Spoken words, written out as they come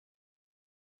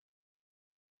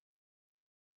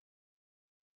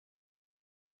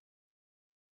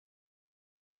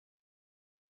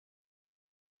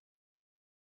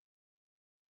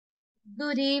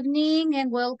Good evening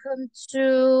and welcome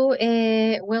to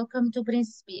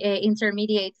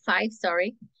Intermediate 5,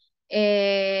 sorry.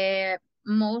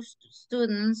 Most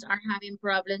students are having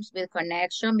problems with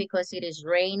connection because it is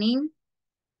raining,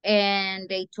 and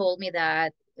they told me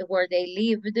that where they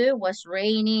lived was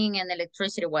raining and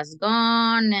electricity was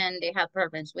gone and they have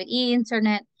problems with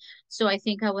internet. So I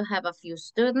think I will have a few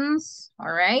students,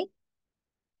 all right?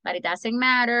 But it doesn't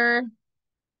matter.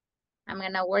 I'm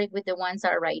gonna work with the ones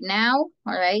that are right now.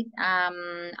 All right.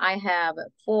 I have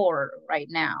 4 right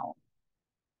now.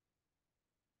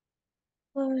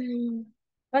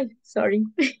 Ay, sorry.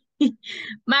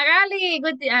 Magali,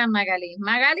 good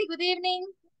evening.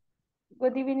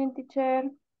 Good evening, teacher.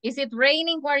 Is it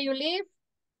raining where you live?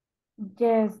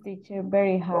 Yes, teacher,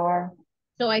 very hard.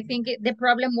 So I think the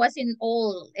problem was in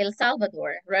all El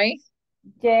Salvador, right?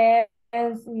 Yes,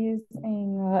 is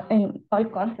in all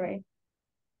country,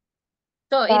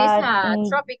 So it is but a in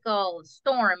tropical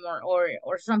storm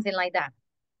or something like that.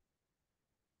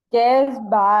 yes,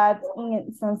 but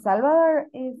in San Salvador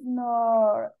is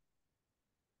not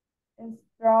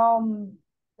strong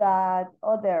that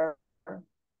other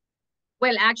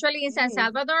Well, actually in San cities.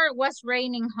 Salvador it was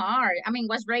raining hard. I mean,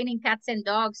 was raining cats and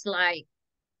dogs like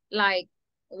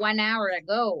 1 hour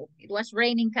ago. It was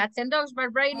raining cats and dogs, but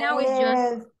right now it's just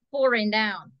Yes, pouring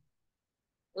down,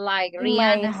 like in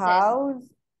my Rihanna says. house,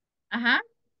 Uh-huh.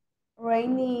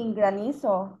 raining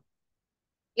granizo.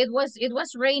 It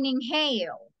was raining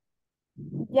hail.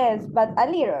 Yes, but a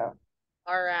little.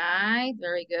 All right,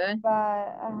 very good.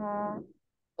 But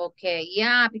Okay,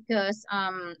 yeah, because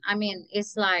I mean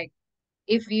it's like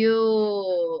if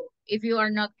you are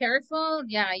not careful,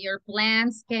 yeah, your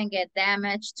plants can get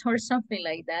damaged or something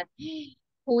like that.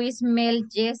 Who is Mel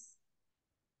Jess?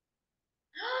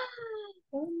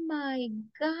 Oh my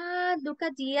God, look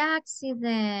at the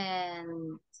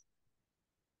accident.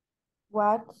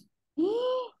 what?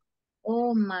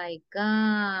 Oh my Uy,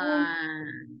 God.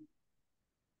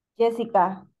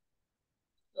 Jessica.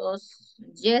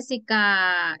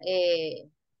 Jessica,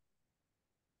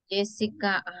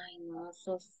 Jessica, I know,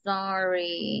 so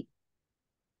sorry.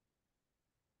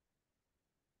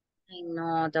 I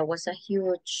know, that was a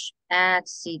huge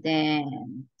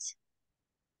accident.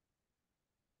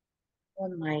 Oh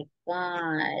my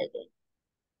God.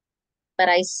 But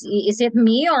I see, is it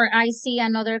me or I see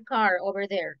another car over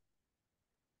there?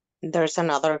 There's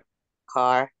another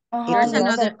car. It There's looks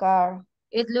Another another, car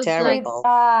it looks like, with terrible.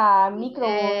 a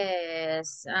microbus.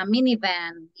 yes, a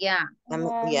minivan, yeah.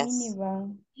 Yes,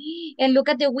 Minivan. And look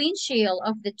at the windshield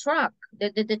of the truck.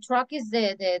 The truck is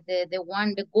the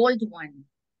one, the gold one.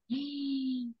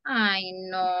 I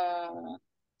know.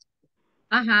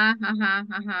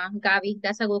 Gabby,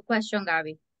 that's a good question,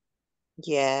 Gabby.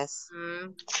 yes.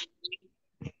 Mm,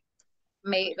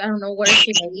 I don't know where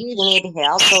she Maybe she lives. need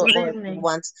help Good or she evening.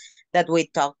 wants that we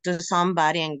talk to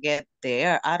somebody and get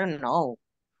there. I don't know.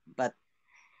 But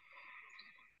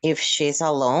if she's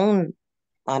alone,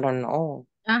 I don't know.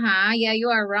 Yeah, you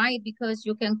are right because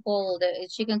she can call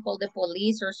the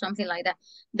police or something like that.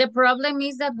 The problem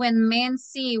is that when men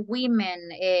see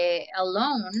women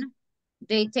alone,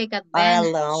 they take Are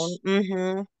alone. advantage.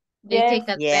 Mm-hmm. They take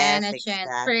Yes. Yes, advantage I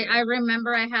exactly.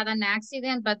 remember I had an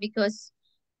accident, but because,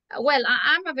 well,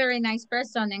 I'm a very nice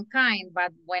person and kind,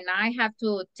 but when I have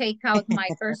to take out my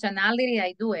personality,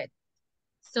 I do it.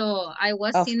 So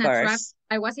Of course.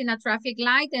 I was in a traffic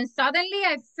light and suddenly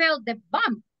I felt the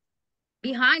bump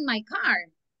behind my car.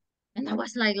 And I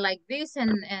was like this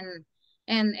and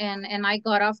I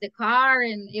got off the car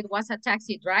and it was a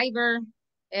taxi driver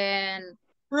and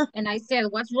and I said,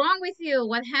 "What's wrong with you?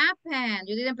 What happened?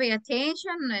 You didn't pay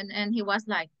attention?" And he was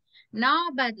like, "No,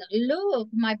 but look,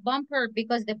 my bumper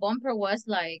because the bumper was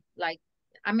like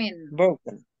I mean,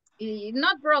 Broken.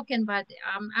 not broken, but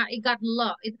it got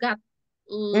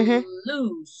Mm-hmm.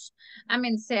 loose. I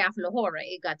mean, se aflojó, right?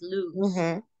 It got loose."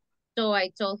 Mm-hmm. So I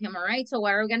told him, "All right, so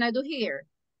what are we gonna do here?"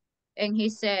 And he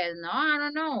said, "No, I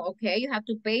don't know. Okay, you have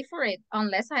to pay for it.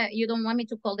 You don't want me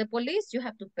to call the police, you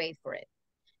have to pay for it."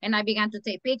 And I began to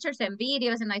take pictures and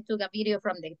videos, and I took a video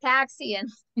from the taxi, and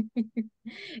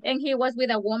and he was with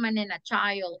a woman and a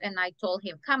child. And I told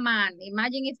him, "Come on,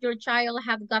 imagine if your child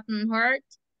had gotten hurt.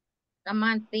 Come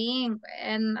on, think."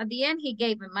 And at the end, he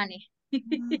gave me money.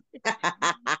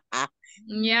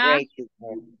 Yeah, Great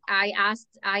people.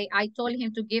 I told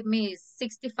him to give me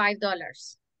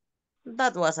 $65.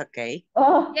 That was okay.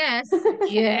 Oh. Yes,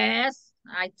 yes.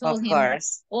 I told Of him,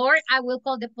 course. or I will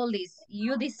call the police.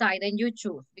 You decide and you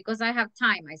choose because I have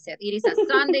time. I said, it is a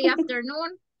Sunday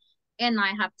afternoon and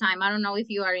I have time. I don't know if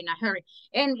you are in a hurry.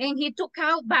 And he took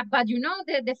out, but you know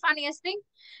the funniest thing,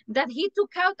 that he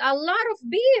took out a lot of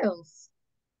bills.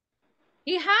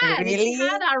 Really?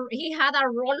 He had a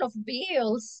roll of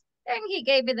bills, and he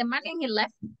gave me the money and he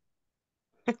left.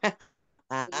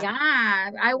 Yeah,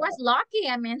 I was lucky.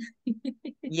 I mean,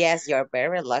 Yes, you're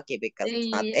very lucky because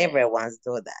not yeah. everyone's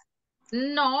do that.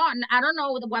 No, I don't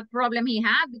know what problem he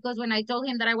had, because when I told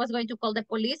him that I was going to call the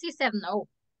police, he said no.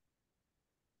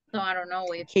 So I don't know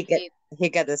He got if he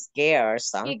got scared or he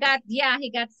something. got, yeah, he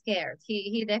got scared.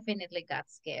 He definitely got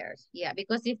scared. Yeah,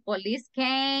 because if police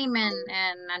came and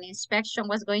an inspection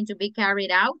was going to be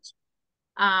carried out,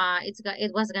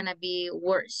 it was gonna be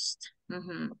worse.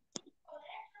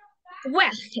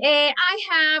 Well, I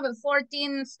have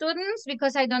 14 students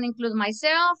because I don't include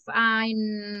myself.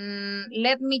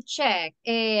 Let me check.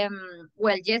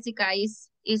 Well, Jessica is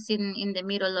in the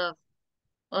middle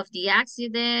of the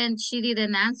accident. She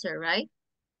didn't answer, right?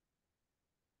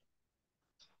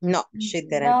 No, she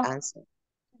didn't No. answer.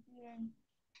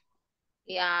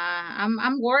 Yeah,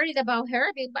 I'm worried about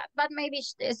her, but maybe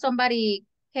somebody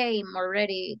came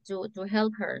already to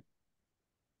help her.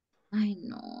 I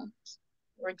know,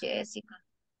 poor Jessica.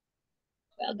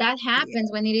 Well, that Yeah,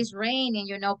 happens when it is raining,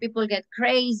 you know, people get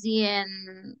crazy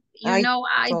and I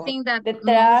I thought think that The most,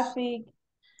 traffic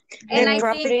and the and I the think,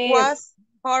 traffic street. was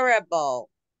horrible,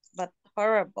 but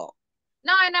horrible.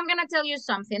 no, and I'm gonna tell you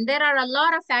something. There are a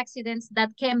lot of accidents that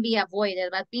can be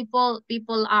avoided, but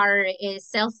people are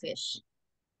selfish.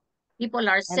 People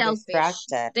are And selfish.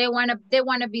 distracted. They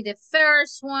wanna be the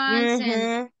first ones,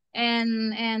 Mm-hmm.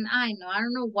 and I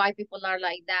don't know why people are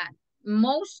like that.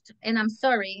 Most, and I'm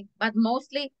sorry, but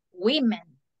mostly women.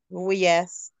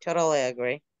 Yes, totally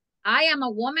agree. I am a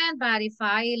woman, but if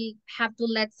I have to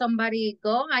let somebody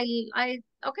go, I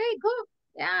okay, go.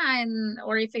 Yeah, and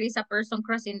or if it is a person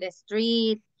crossing the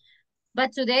street.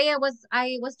 But today I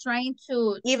was trying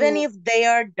Even to if they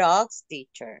are dogs,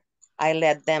 teacher, I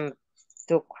let them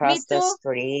to me cross the too.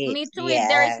 street. Me too, if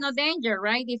there is no Yes, danger,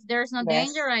 right? If there's no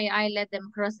danger, yes. I let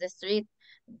them cross the street.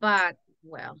 But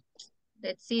well,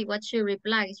 let's see what she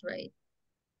replies, right?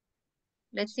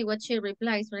 Let's see what she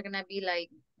replies. We're gonna be like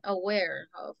aware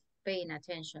of paying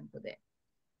attention to that.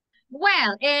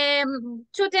 Well,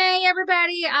 today,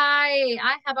 everybody,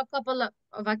 I have a couple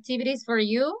of activities for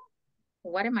you.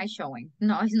 What am I showing?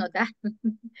 No, it's not that.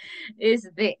 It's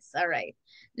this. All right.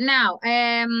 Now,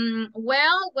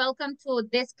 well, welcome to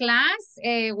this class.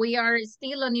 We are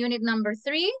still on unit number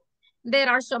 3. There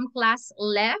are some classes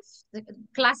left,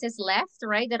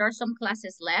 right? There are some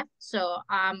classes left. So,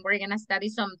 we're gonna study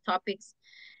some topics,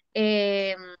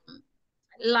 um,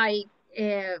 like,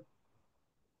 uh,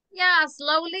 yeah,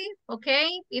 slowly, okay?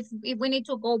 If we need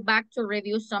to go back to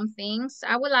review some things,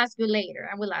 I will ask you later.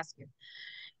 I will ask you.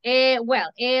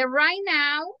 Right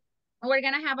now, we're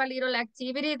gonna have a little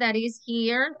activity that is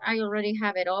here. I already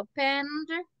have it opened.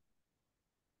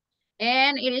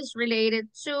 And it is related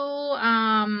to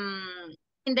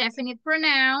indefinite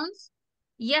pronouns.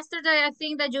 Yesterday, I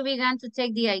think that you began to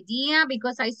take the idea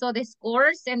because I saw the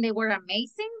scores and they were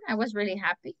amazing. I was really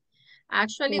happy.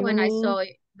 Actually, when I Sí. saw,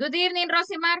 good evening,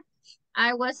 Rosimar.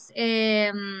 I was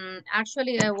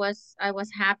actually I was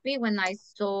happy when I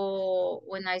saw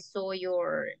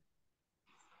your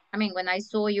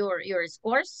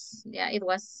scores. Yeah, it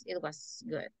was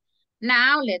good.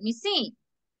 Now let me see.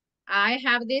 I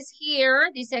have this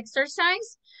here, this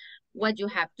exercise. What you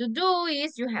have to do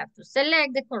is you have to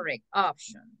select the correct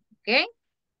option. Okay.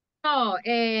 So,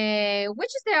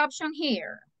 which is the option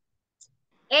here?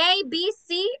 A, B,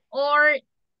 C, or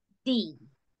D?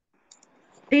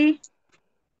 D,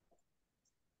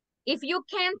 If you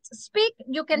can't speak,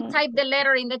 you can Mm, type the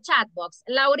letter in the chat box.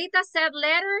 Laurita said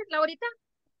letter, Laurita?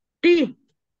 D.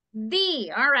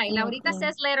 D. All right, Laurita Anything.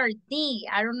 says letter D.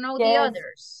 I don't know the Yes,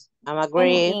 others. I'm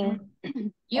agree. anything.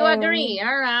 You agree?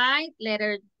 All right.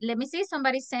 Let me see.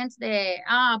 Somebody sends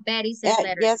Betty says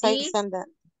letter Yes, I D. send that.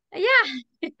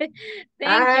 Yeah. Thank you.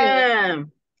 Ah,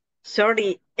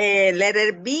 sorry.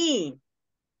 Letter B.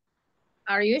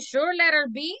 Are you sure letter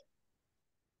B?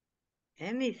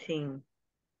 Anything.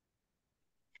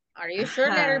 Are you sure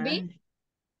letter B?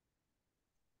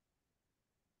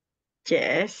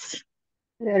 Yes.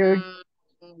 Letter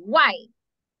Why?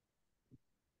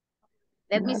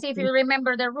 Let me see if nothing. you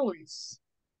remember the rules.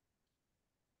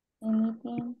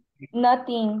 Anything.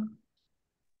 Nothing.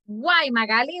 Why,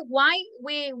 Magali? Why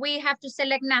we have to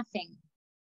select nothing?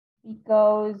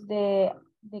 Because the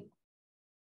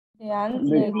Because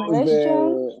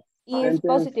question the is sentence,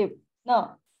 positive.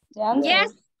 No, the Yes.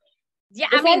 answer. Yeah,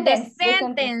 The I mean the sentence.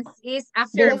 sentence is The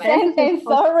affirmative. sentence,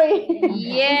 sorry. The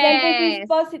sentence is Yes.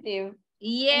 positive.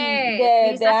 Yes,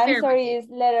 it is The answer affirmative. is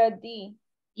letter D.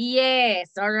 Yes,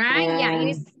 all right. Yeah,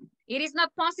 Mm. it is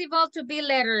not possible to be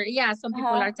letter. Yeah, some people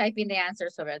are typing the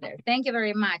answers over there. Thank you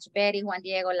very much, Betty, Juan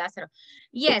Diego, Lázaro.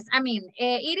 Yes, I mean,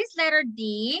 it is letter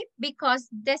D because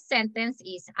the sentence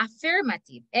is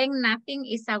affirmative and nothing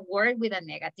is a word with a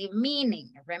negative meaning.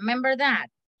 Remember that,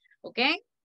 okay?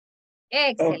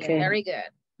 Excellent, Okay. very good.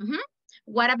 Mhm.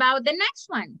 What about the next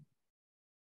one?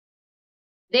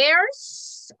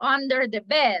 There's under the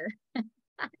bed.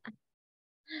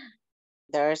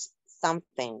 There's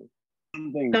something.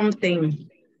 Something.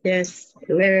 Yes.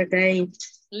 Letter A.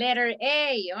 Letter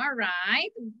A, all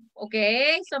right.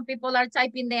 Okay, some people are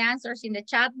typing the answers in the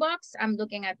chat box. I'm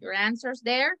looking at your answers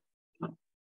there.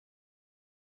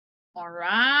 All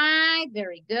right,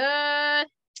 very good.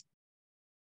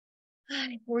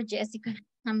 Ay, poor Jessica,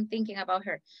 I'm thinking about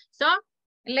her. So,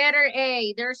 letter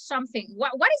A, there's something.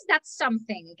 What is that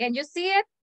something? Can you see it?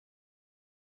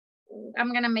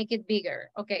 I'm gonna make it bigger.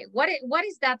 Okay, what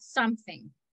is that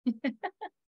something?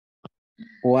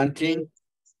 One thing.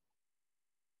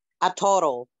 A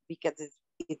total because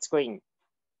it's green.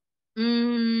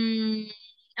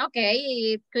 Okay,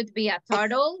 it could be a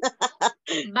turtle,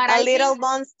 but A I little think,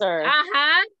 monster.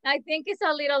 I think it's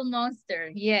a little monster.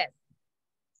 Yes.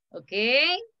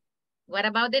 Okay. What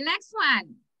about the next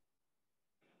one?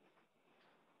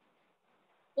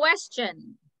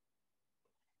 Question.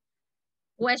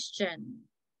 Question.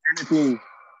 Anything.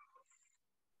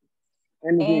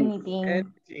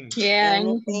 Anything. Yeah.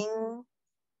 Anything.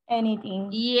 Anything.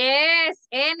 Yes,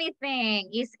 anything.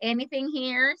 Is anything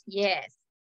here? Yes.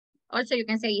 Also, you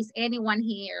can say, is anyone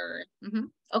here?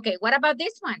 Okay, what about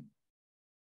this one?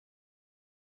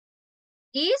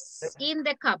 Is in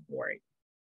the cupboard.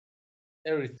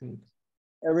 Everything.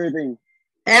 Everything.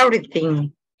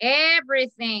 Everything.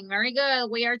 Everything. Very good.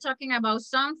 We are talking about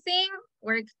something.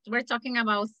 We're talking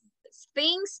about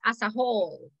things as a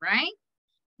whole, right?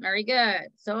 Very good.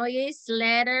 So it's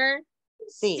letter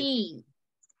C.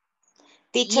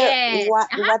 Teacher, Yes.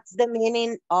 what's the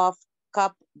meaning of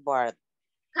cupboard?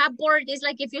 Cupboard is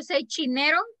like if you say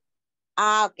chinero.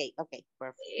 Okay,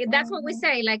 perfect. That's what we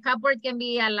say. Like cupboard can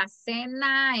be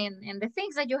alacena and the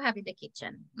things that you have in the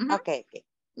kitchen. Okay.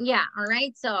 Yeah, all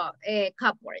right. So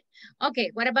cupboard. Okay,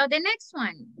 what about the next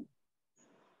one?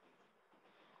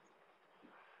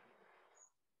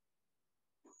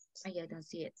 I don't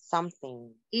see it.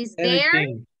 Something. Is there?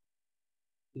 Anything.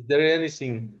 Is there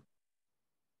anything?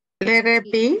 Letter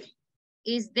B.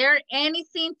 Is there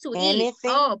anything to eat?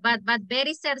 Anything? Oh, but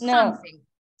Betty said No. something.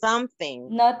 Something.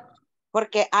 Not.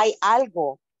 Porque hay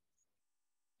algo.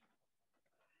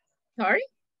 Sorry?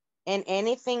 And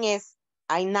anything is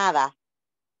hay nada.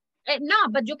 No,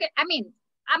 but you can, I mean,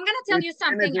 I'm going to tell you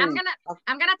something. Anything.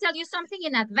 I'm going to tell you something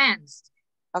in advance.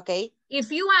 Okay.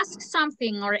 If you ask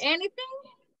something or anything,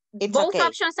 It's both okay.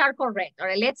 options are correct. All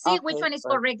right, let's see which Okay, one is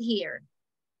perfect. correct here.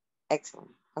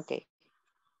 Excellent. Okay.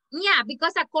 Yeah,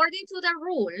 because according to the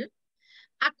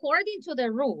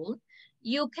rule,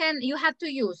 you have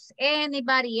to use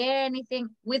anybody, anything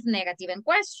with negative and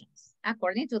questions,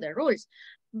 according to the rules.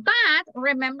 But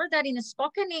remember that in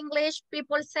spoken English,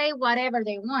 people say whatever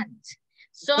they want.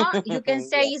 So you can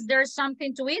say, Yes. is there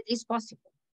something to it? It's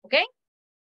possible, okay?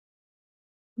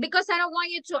 Because I don't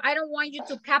want you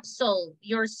to capsule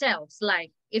yourselves.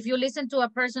 Like if you listen to a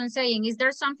person saying, is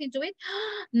there something to it?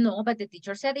 No, but the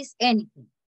teacher said it's anything.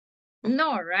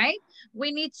 No, right?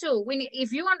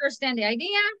 If you understand the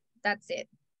idea, that's it.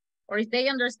 Or if they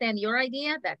understand your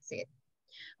idea, that's it.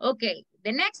 Okay,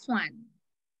 the next one.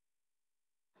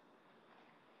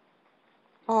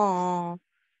 Oh.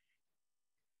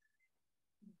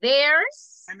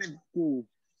 There's Anything.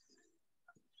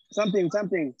 Something.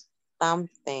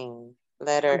 Something.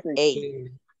 Letter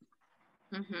Something.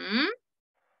 A.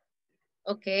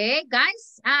 Okay,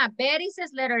 guys. Betty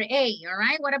says letter A, all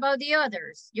right? What about the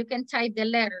others? You can type the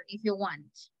letter if you want.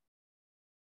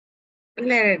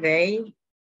 Letter A.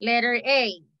 Letter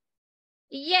A.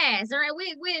 Yes, all right.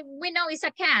 We know it's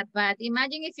a cat, but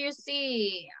imagine if you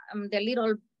see the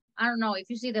little, I don't know, if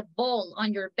you see the ball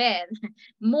on your bed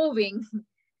moving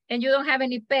and you don't have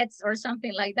any pets or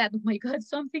something like that. Oh my God,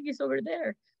 something is over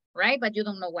there, right? But you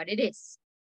don't know what it is.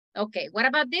 Okay, what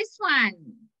about this one?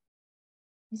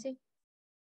 You see?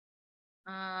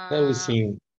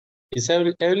 Everything.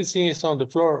 Everything is on the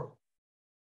floor.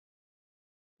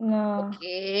 No.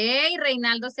 Okay,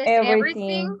 Reynaldo says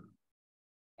everything.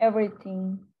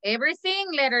 Everything,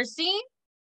 letter C.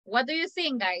 What do you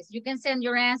think, guys? You can send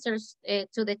your answers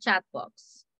to the chat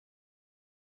box.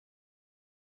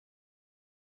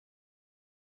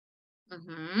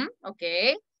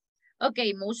 Okay.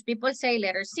 Okay, most people say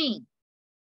letter C.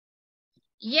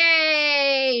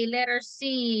 Yay, letter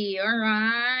C. All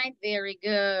right, very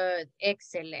good.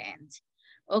 Excellent.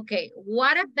 Okay,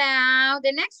 what about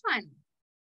the next one?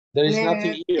 There is Letter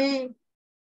nothing here. D.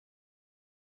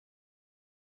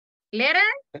 Letter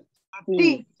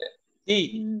Nothing.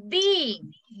 D. D.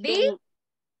 D?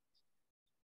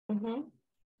 Mm-hmm.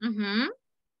 Mm-hmm.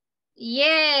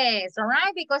 Yes, all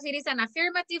right, because it is an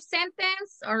affirmative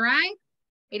sentence, all right?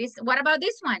 It is, what about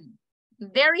this one?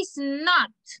 There is not.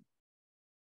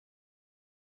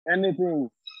 Anything.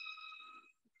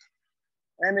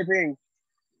 Anything.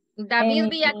 David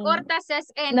Anything. Villacorta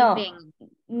says No. anything.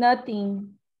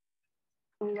 Nothing.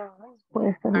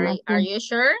 Are you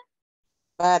sure?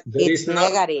 But There it's is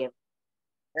not. negative.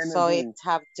 So it Anything.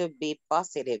 have to be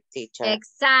positive, teacher.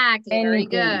 Exactly, very Anything.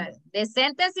 good. The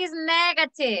sentence is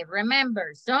negative,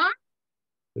 remember, so?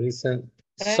 There isn't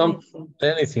Anything.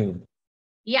 anything.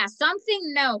 Yeah,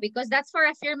 something no, because that's for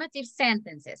affirmative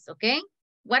sentences, okay?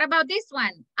 What about this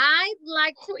one? I'd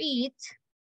like to eat.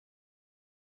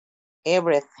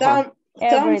 Everything. Something.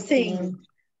 Everything.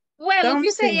 Well, if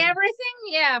you say Something. everything,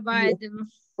 yeah, but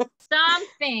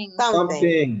something.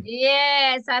 Something.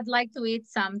 Yes, I'd like to eat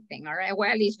something, all right?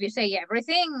 Well, if you say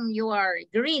everything, you are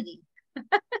greedy.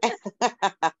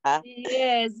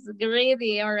 Yes,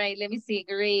 greedy. All right, let me see,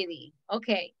 greedy.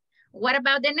 Okay, what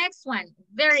about the next one?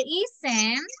 There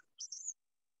isn't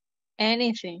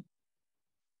Anything.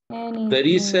 Anything. There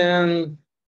isn't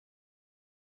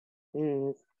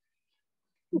Mm,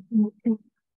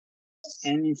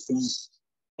 Anything.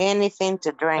 anything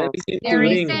to drink. anything to there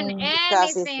drink. isn't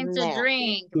Because it's anything to negative.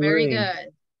 drink. To Very drink.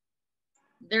 good.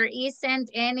 There isn't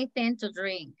anything to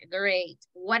drink. Great.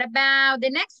 What about the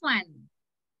next one?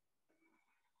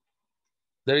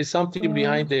 There is something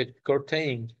behind the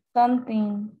curtain.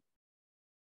 Something.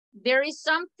 There is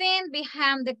something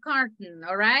behind the curtain.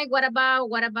 All right. What about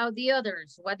the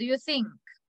others? What do you think?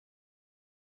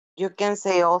 You can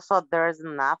say also there's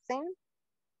nothing.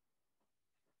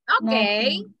 Okay.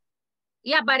 Nothing.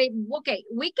 Yeah, but okay,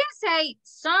 we can say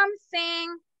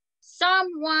something,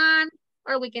 someone,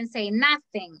 or we can say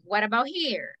nothing. What about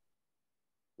here?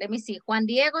 Let me see. Juan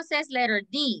Diego says letter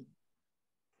D.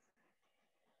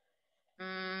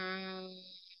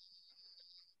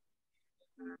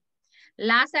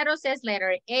 Lázaro says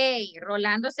letter A.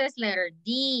 Rolando says letter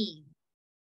D.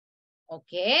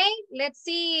 Okay, let's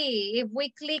see if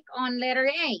we click on letter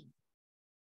A.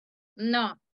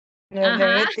 No.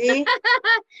 Letter D.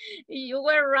 You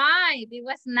were right. It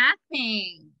was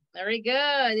nothing. Very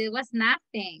good. It was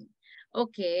nothing.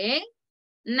 Okay.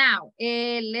 Now,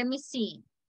 let me see.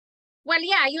 Well,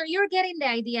 yeah, you're getting the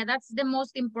idea. That's the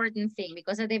most important thing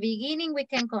because at the beginning we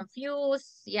can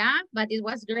confuse, yeah, but it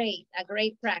was great, a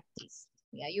great practice.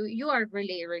 Yeah, you are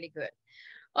really, really good.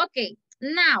 Okay,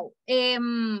 now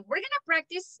we're gonna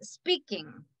practice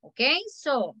speaking. Okay,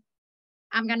 so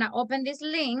I'm gonna open this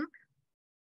link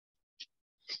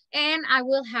and I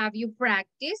will have you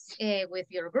practice with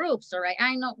your groups. All right,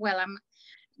 I know. Well,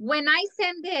 when I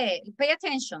send pay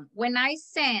attention. When I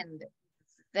send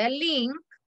the link.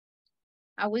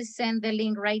 I will send the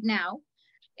link right now.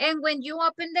 And when you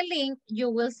open the link, you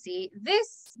will see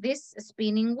this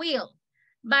spinning wheel.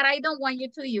 But I don't want you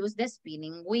to use the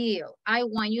spinning wheel. I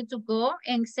want you to go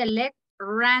and select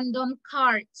random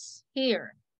cards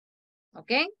here.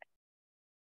 Okay?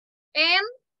 And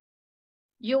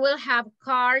you will have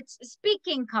cards,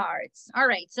 speaking cards. All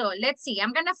right, so let's see.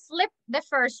 I'm going to flip the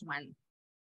first one.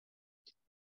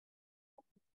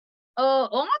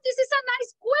 Oh, this is a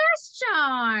nice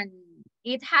question.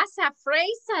 It has a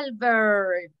phrasal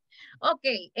verb.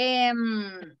 Okay,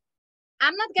 I'm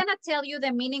not gonna tell you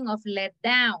the meaning of let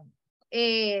down.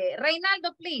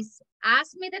 Reynaldo, please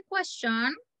ask me the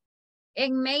question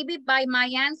and maybe by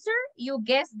my answer, you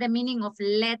guess the meaning of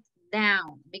let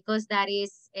down because that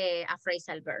is a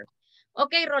phrasal verb.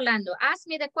 Okay, Rolando, ask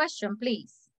me the question,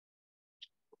 please.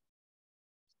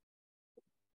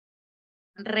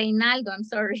 Reynaldo, I'm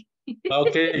sorry.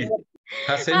 Okay.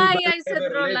 Has anybody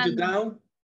ever let you down?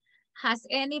 Has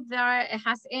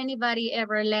anybody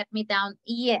ever let me down?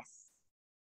 Yes.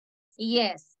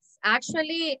 Yes.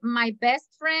 Actually, my best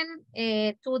friend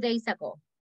 2 days ago,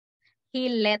 he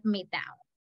let me down.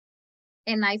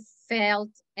 And I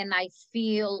felt and I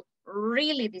feel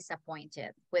really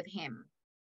disappointed with him.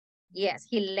 Yes,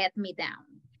 he let me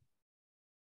down.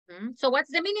 So what's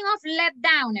the meaning of let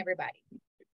down, everybody?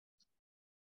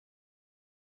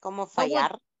 Como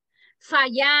fallar.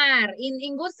 Fallar.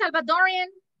 In good Salvadorian?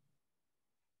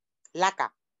 Laca.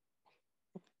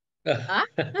 Huh?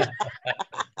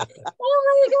 Oh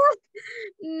my God.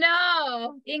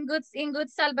 No. In good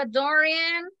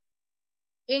Salvadorian,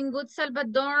 In good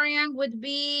Salvadorian would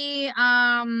be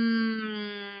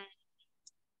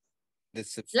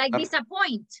like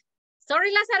disappoint.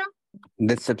 Sorry, Lázaro.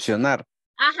 Decepcionar.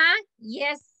 Ajá,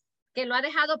 yes. Que lo ha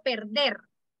dejado perder.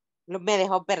 Me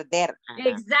dejó perder. Ajá.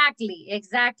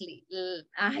 Exactly.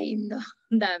 Ay, no,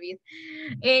 David.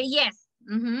 Yes.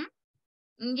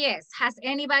 Yes. Has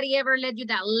anybody ever let you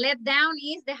down? Let down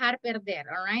is dejar perder,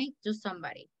 all right? To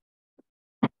somebody.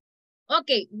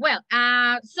 Okay, well,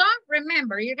 so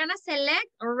remember, you're gonna select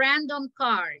random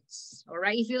cards, all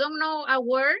right? If you don't know a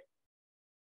word,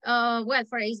 well,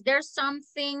 for is there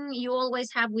something you always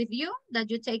have with you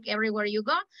that you take everywhere you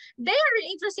go? They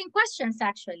are interesting questions,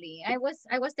 actually. I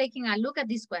was taking a look at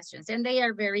these questions, and they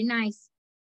are very nice.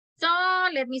 So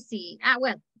let me see.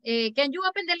 Well, can you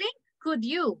open the link? Could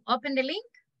you open the link?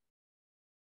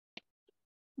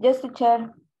 Yes,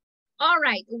 teacher. All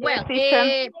right. Well,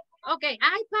 teacher. okay.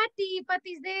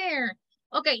 Patty's there.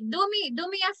 Okay, do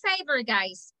me a favor,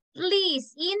 guys.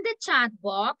 Please, in the chat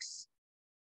box,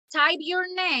 type your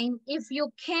name if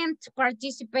you can't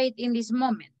participate in this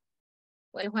moment.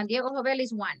 Well, Juan Diego Jovel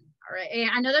is one. All right.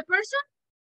 Another person?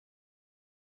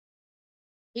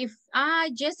 If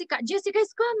Jessica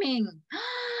is coming.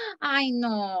 I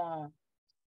know.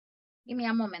 Give me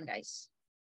a moment, guys.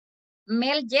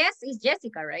 Mel Jess is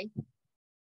Jessica, right?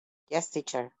 Yes,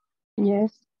 teacher.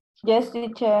 Yes. Yes,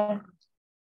 teacher.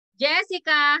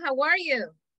 Jessica, how are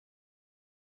you?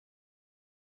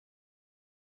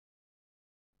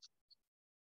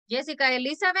 Jessica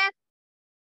Elizabeth?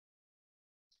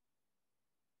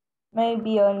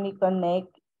 Maybe only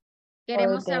connect for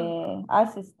Queremos saber. the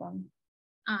assistant.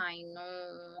 Ay,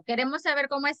 no. Queremos saber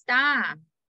cómo está.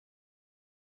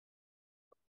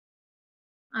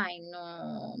 Ay,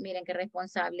 no. Miren qué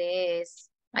responsable es.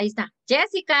 Ahí está.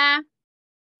 Jessica,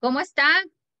 ¿cómo está?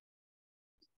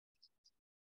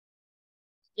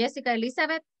 Jessica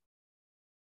Elizabeth.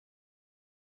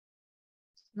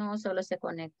 No, solo se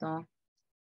conectó.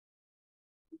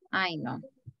 Ay, no.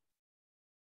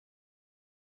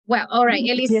 Well, all right.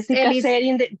 Jessica said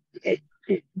in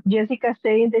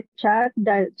the chat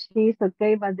that she's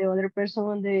okay, but the other person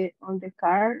on the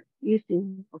car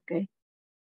isn't okay.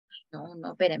 No,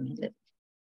 espérame.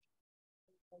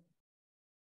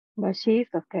 But she's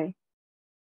okay.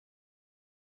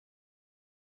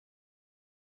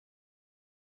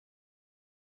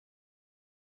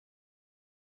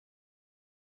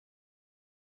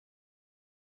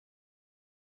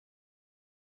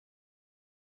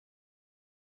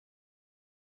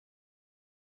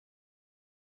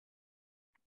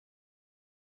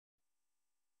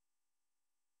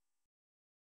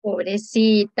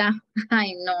 Pobrecita.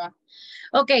 Ay, no.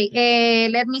 Okay,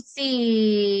 let me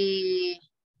see.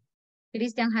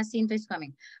 Christian Jacinto is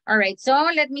coming. All right, so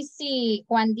let me see.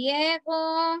 Juan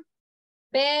Diego.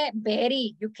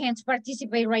 Betty, you can't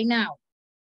participate right now.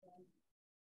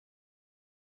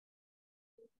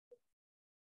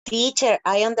 Teacher,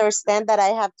 I understand that I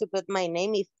have to put my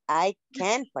name if I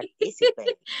can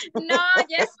participate. No,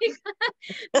 Jessica.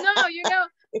 No, you know,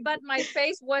 but my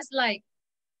face was like,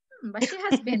 but she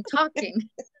has been talking.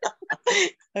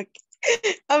 Okay.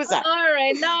 I'm sorry. All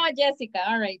right, no, Jessica.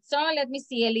 All right, so let me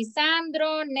see.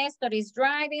 Elisandro, Nestor is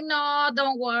driving. No,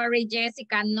 don't worry,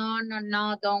 Jessica. No,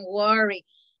 don't worry.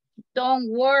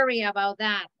 Don't worry about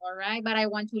that, all right? But I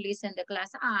want to listen to class.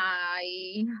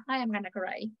 I am gonna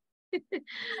cry. Okay.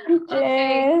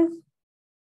 Yes.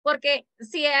 Porque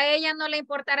si a ella no le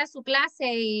importara su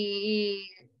clase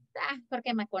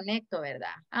porque me conecto,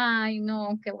 ¿verdad? Ay,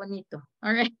 no, qué bonito.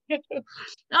 All right.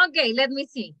 Okay, let me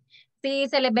see. Sí,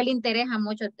 se les ve el interés a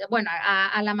muchos, bueno,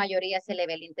 a la mayoría se le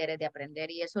ve el interés de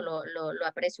aprender y eso lo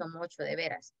aprecio mucho, de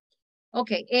veras.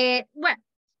 Okay, well,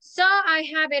 so I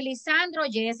have Elisandro,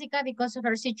 Jessica, because of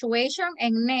her situation,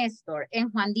 and Nestor,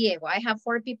 and Juan Diego. I have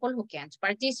 4 people who can't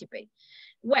participate.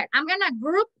 Well, I'm gonna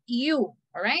group you,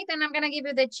 all right? And I'm gonna give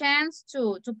you the chance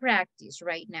to practice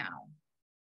right now.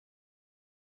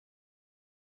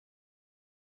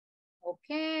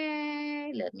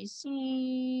 Okay, let me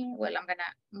see. Well, I'm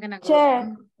gonna group.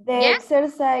 Chair, the Yes?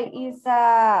 exercise is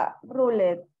a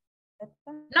roulette.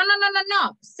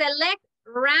 No. Select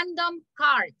random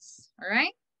cards, all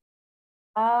right?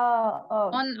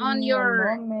 On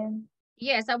your moment.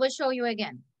 Yes, I will show you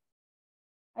again.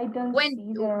 I don't When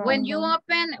see the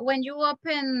you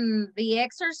open the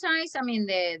exercise, I mean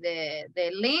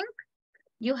the link,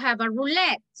 you have a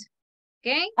roulette.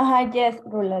 Okay? Yes,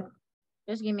 roulette.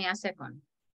 Just give me a second.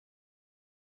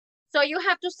 So you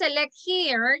have to select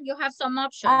here, you have some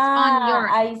options on your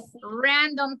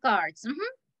random cards.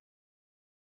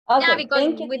 Okay, yeah, because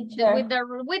thank you, with the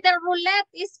roulette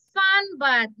is fun,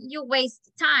 but you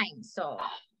waste time. So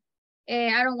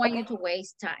I don't want you to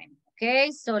waste time.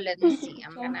 Okay, so let me see.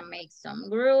 I'm gonna make some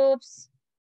groups.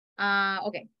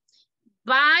 Okay.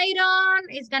 Byron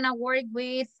is gonna work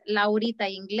with Laurita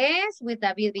Ingles, with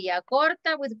David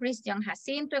Villacorta, with Christian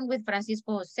Jacinto, and with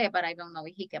Francisco Jose, but I don't know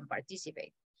if he can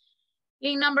participate.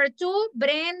 In number 2,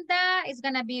 Brenda is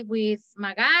gonna be with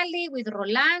Magali, with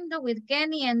Rolando, with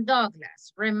Kenny, and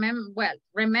Douglas.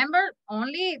 Remember,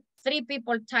 only 3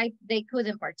 people typed they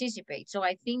couldn't participate, so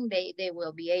I think they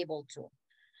will be able to.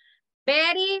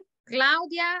 Betty,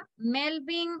 Claudia,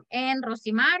 Melvin, and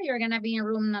Rosimar, you're gonna be in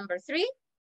room number 3.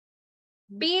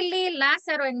 Billy,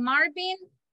 Lázaro, and Marvin.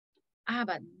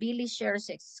 But Billy shares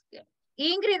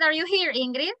Ingrid, are you here,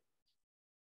 Ingrid?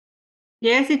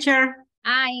 Yes, teacher.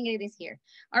 Ingrid is here.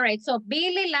 All right, so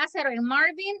Billy, Lázaro, and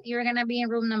Marvin, you're gonna be in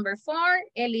room number 4.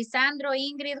 Elisandro,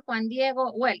 Ingrid, Juan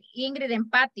Diego, well, Ingrid and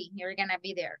Patty, you're gonna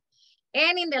be there.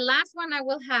 And in the last one, I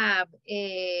will have,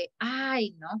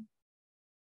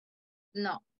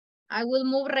 no. I will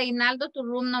move Reynaldo to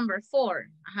room number 4,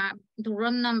 to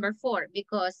room number 4,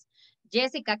 because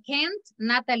Jessica Kent,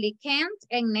 Natalie Kent,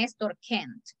 and Nestor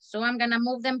Kent. So I'm gonna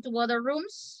move them to other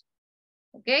rooms,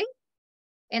 okay?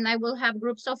 And I will have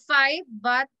groups of 5,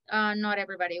 but not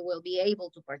everybody will be able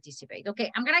to participate. Okay,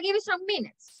 I'm gonna give you some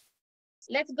minutes.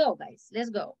 Let's go, guys, let's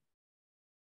go.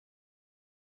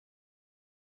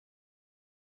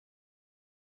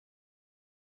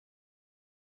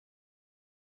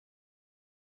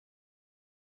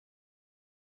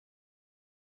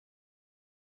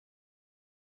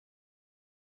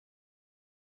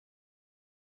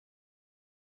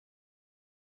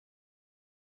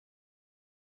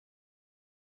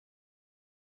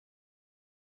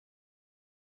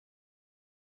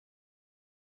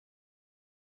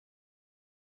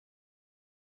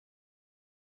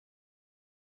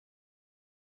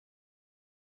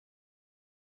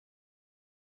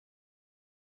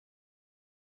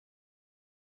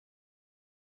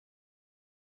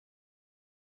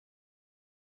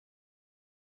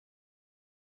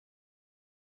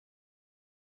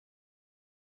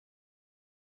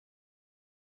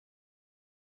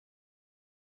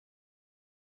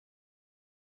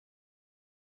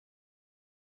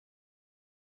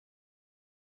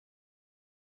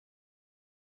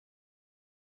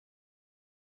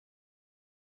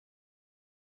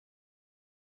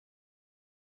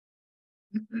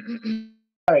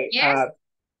 Sorry, Yes?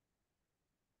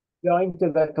 going to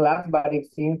the class, but it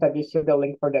seems that you shared the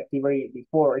link for the activity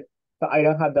before, so I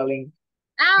don't have the link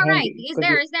All right, handy. it's Could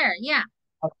there, you- it's there, yeah.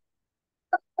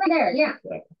 There, yeah.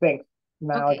 Thanks.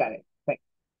 Now I Okay. got it. Thanks.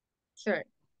 Sure.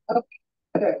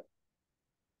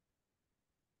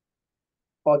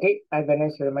 Okay, I'm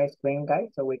gonna share my screen, guys,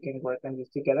 so we can work on this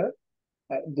together.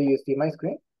 Do you see my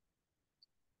screen?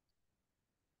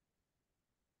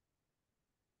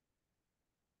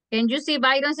 Can you see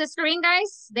Byron's screen,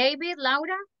 guys? David,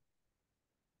 Laura?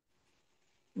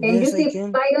 Can you see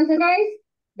Byron's guys?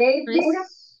 David?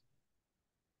 Chris?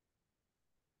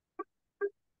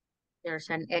 There's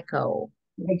an echo.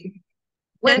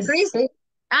 Well, Yes. Chris, Okay,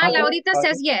 Laurita okay.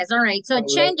 says yes. All right, so So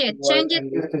change let's it, work change it, on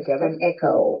this together.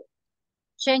 Echo.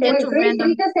 change it to Chris,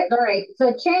 random, all right,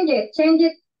 so change it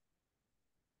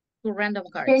to random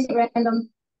change cards. random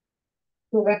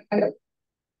to random.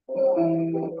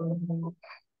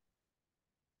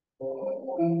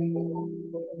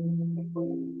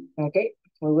 Okay,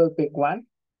 we will pick one.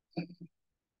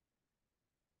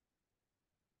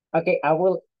 Okay, I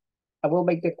will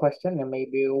make the question, and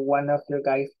maybe one of you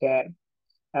guys can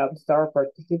start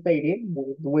participating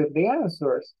with the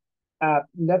answers.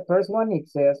 The first one, it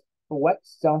says,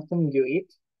 what's something you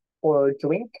eat or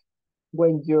drink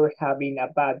when you're having a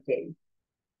bad day?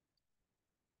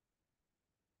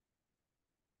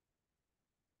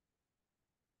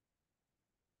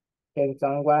 Can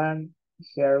someone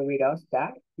share with us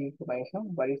that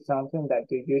information? What is something that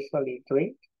you usually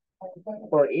drink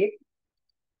or eat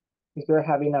if you're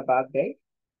having a bad day?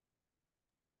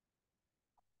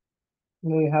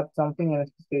 Do you have something in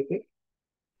specific?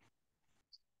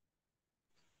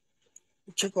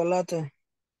 Chocolate.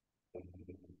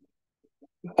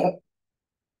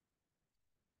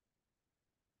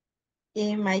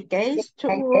 In my case,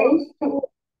 Okay.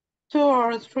 two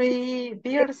or three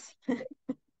beers.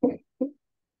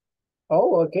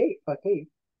 Oh, okay, okay.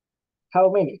 How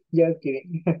many? Just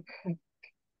kidding.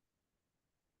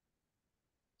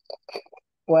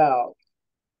 Well,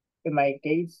 in my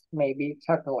case, maybe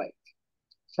chocolate.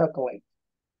 Chocolate.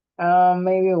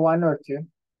 Maybe one or two.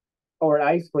 Or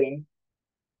ice cream.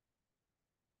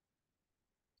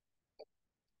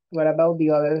 What about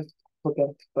the others who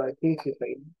can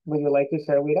participate? Would you like to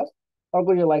share with us? Or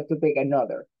would you like to pick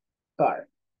another card?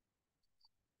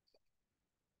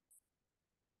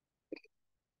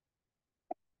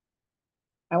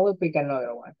 I will pick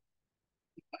another one.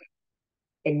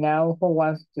 And now who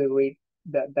wants to read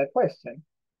the question?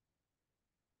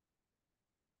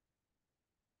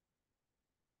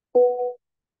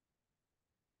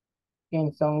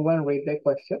 Can someone read the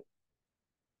question?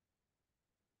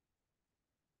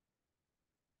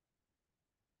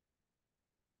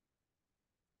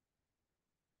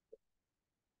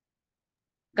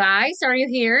 Guys, are you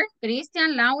here?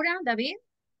 Christian, Laura, David?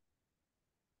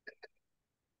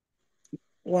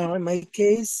 Well, in my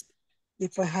case,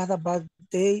 if I had a bad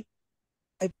day,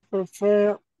 I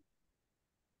prefer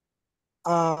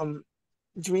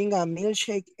drink a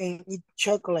milkshake and eat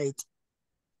chocolate.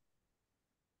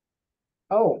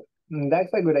 Oh,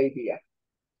 that's a good idea.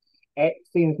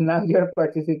 Since now you're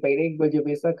participating, would you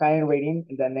be so kind reading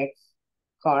the next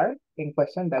card in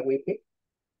question that we pick?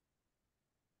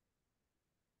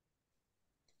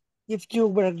 If you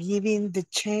were given the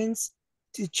chance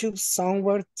to choose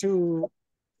somewhere to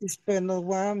spend a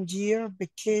 1 year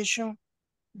vacation,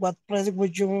 what place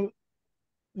would you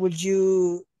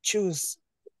choose?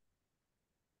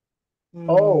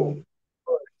 Oh,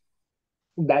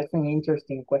 that's an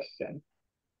interesting question.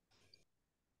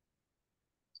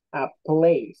 A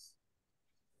place.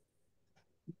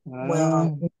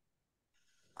 Well,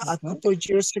 a couple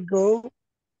years ago,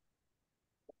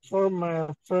 for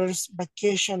my first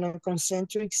vacation on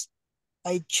concentrics,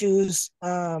 I choose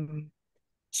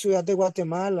Ciudad de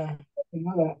Guatemala.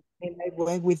 And I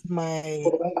went with my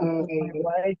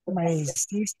wife, my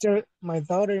sister, my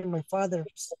daughter, and my father.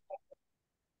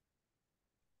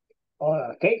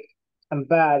 Okay,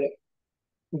 but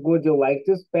would you like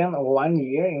to spend 1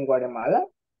 year in Guatemala?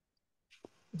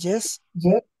 Yes.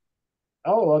 Yes.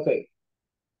 Oh, okay.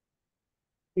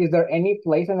 Is there any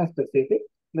place in specific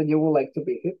that you would like to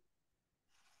visit?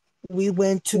 We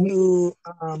went to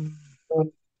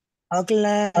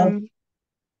Auckland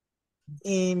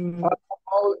in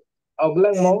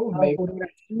Auckland Mall, maybe.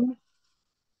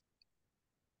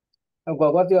 And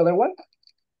what was the other one?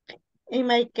 In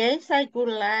my case, I would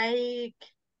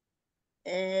like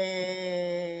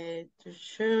to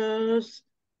choose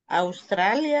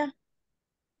Australia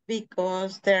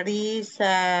because there is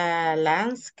a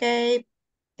landscape,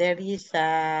 there is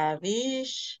a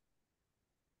beach,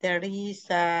 there is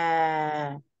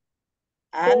a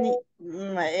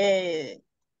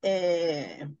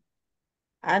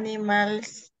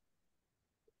animals,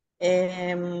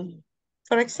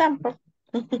 for example.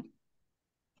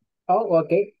 Oh,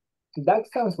 okay. That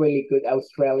sounds really good,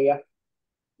 Australia.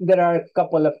 There are a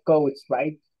couple of codes,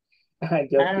 right?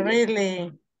 Just kidding.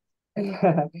 Really?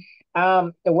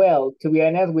 Well, to be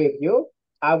honest with you,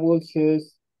 I will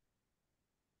choose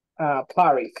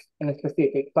Paris, in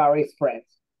specific, Paris, France.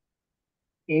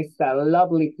 It's a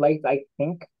lovely place, I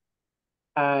think.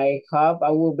 I hope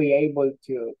I will be able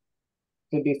to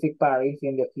visit Paris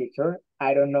in the future.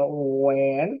 I don't know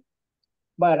when,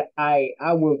 but I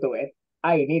will do it.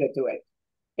 I need to do it.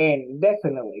 And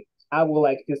definitely, I would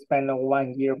like to spend a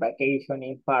 1 year vacation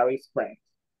in Paris, France.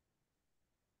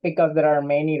 Because there are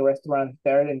many restaurants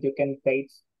there and you can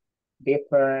taste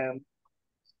different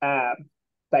uh,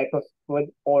 type of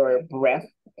food or bread,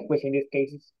 which in this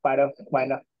case is part of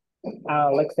one of,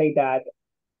 let's say that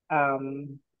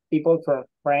people from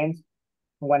France,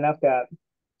 one of the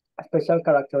special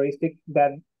characteristics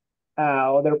that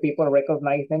other people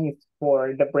recognize them is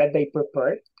for the bread they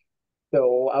prepare.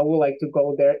 So I would like to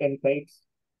go there and taste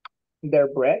their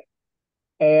bread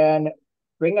and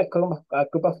bring a cup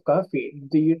of coffee.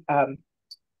 Do you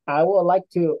I would like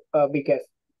to because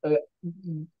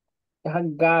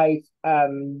guys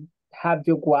have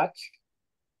you watched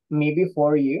Me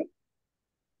Before You,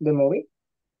 the movie?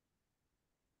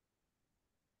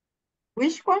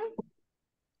 Which one?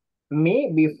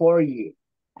 Me Before You.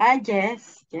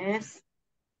 Yes, yes.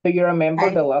 Do you remember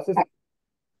the last?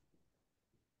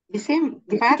 It's in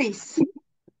Paris.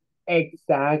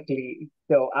 Exactly.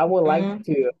 So I would like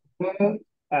to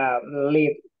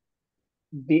live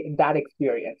that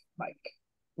experience, like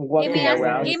walking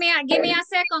around. Give me a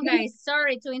second, guys.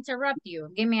 Sorry to interrupt you.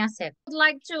 Give me a sec. I would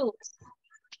like to.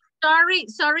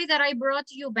 Sorry that I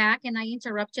brought you back and I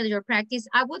interrupted your practice.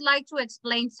 I would like to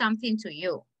explain something to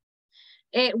you.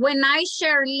 When I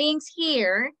share links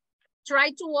here, try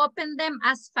to open them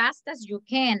as fast as you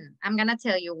can. I'm gonna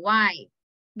tell you why.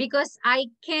 Because I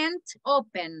can't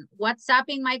open WhatsApp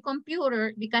in my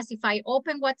computer because if I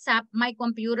open WhatsApp, my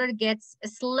computer gets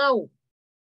slow.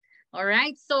 All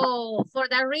right, so for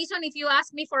that reason, if you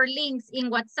ask me for links in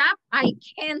WhatsApp, I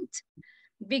can't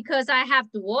because I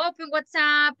have to open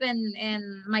WhatsApp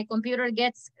and my computer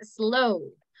gets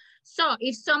slow. So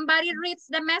if somebody reads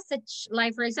the message,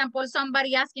 like for example,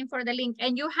 somebody asking for the link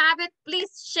and you have it,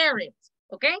 please share it,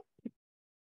 okay?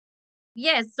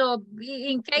 Yes, so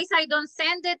in case I don't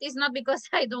send it, it's not because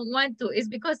I don't want to, it's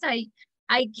because I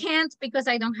can't because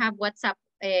I don't have WhatsApp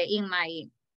in my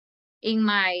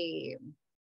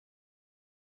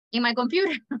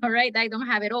computer, all right? I don't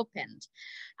have it opened.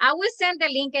 I will send the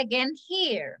link again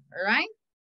here, all right?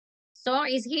 So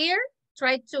it's here.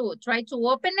 Try to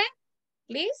open it,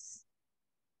 please.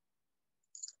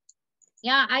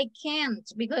 Yeah, I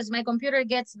can't because my computer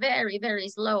gets very, very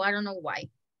slow. I don't know why.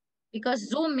 Because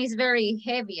Zoom is very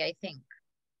heavy, I think.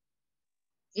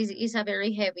 Is a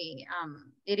very heavy,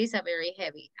 it is a very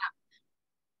heavy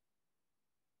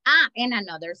app. And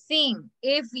another thing,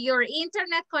 if your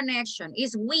internet connection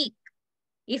is weak,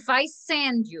 if I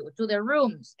send you to the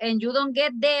rooms and you don't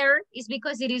get there, it's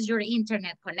because it is your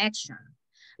internet connection.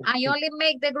 I only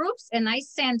make the groups and I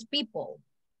send people,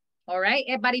 all right?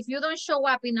 But if you don't show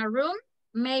up in a room,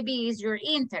 maybe it's your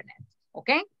internet,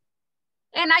 okay?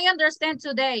 And I understand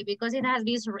today because it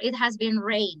has been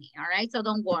raining, all right? So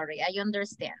don't worry, I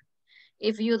understand.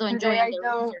 If you don't join Today the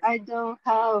rooms. I don't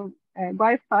have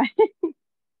Wi-Fi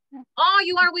Oh,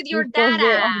 you are with your because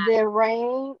data. of the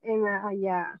rain and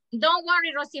yeah. Don't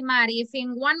worry, Rosimari. If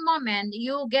in one moment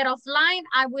you get offline,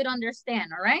 I would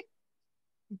understand, all right?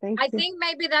 Thank I you. think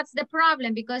maybe that's the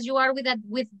problem because you are with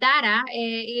data,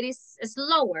 it is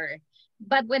slower.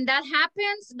 But when that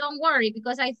happens, don't worry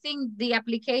because I think the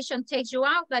application takes you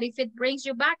out, but if it brings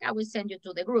you back, I will send you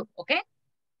to the group, okay?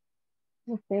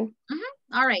 Okay.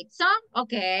 All right, so,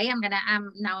 okay,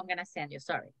 now I'm gonna send you,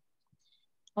 sorry.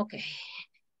 Okay.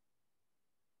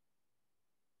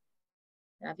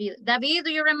 David,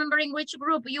 do you remember in which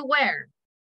group you were?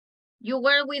 You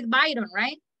were with Byron,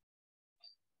 right?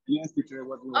 Yes, teacher,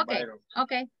 what will Okay, Byron?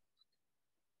 okay.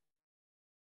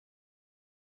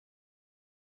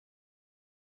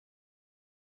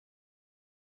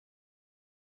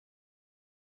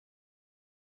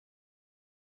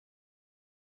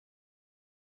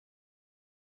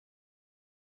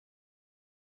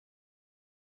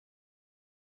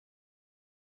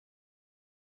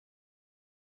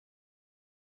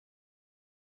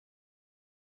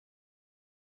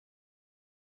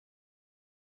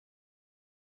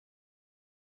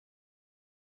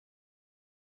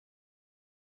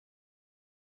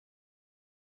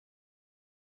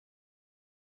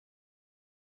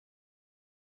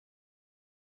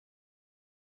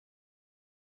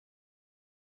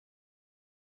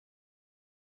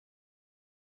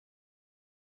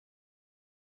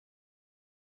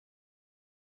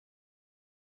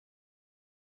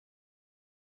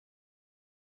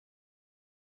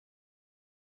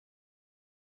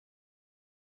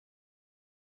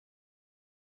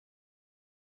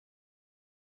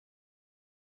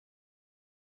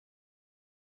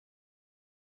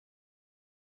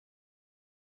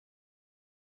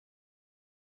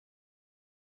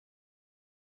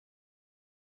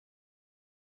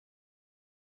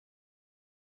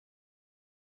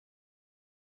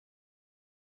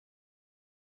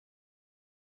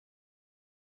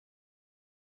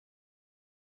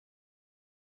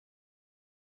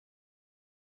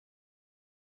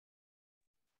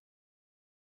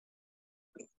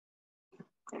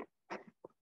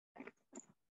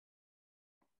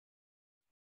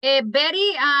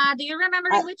 Betty, do you remember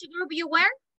in which group you were?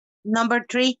 Number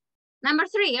 3. Number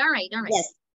 3, all right, all right.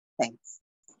 Yes, thanks.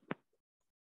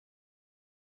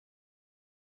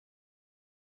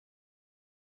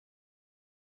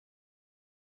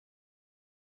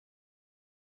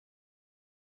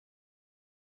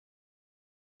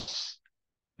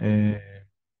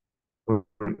 For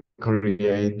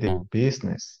creating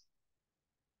business.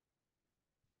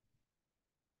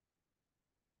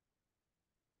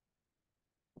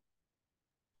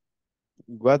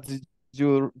 What's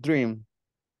your dream?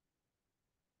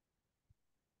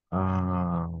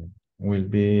 Will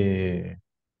be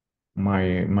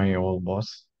my old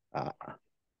boss.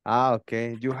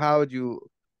 Okay. You have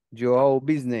your own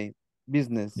business.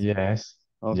 Yes. Yes.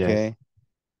 Okay.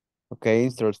 Okay,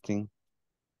 interesting.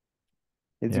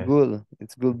 It's Yes. good.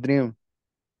 It's good dream.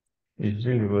 It's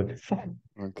really good.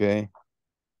 Okay.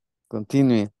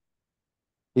 Continue.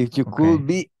 If you Okay. could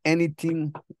be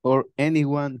anything or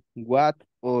anyone, what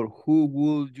or who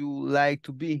would you like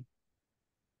to be?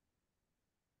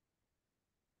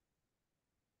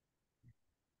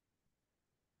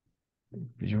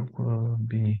 You could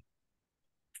be.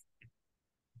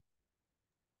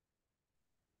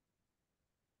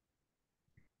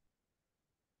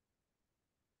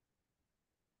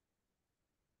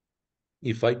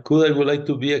 If I could, I would like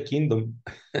to be a kingdom.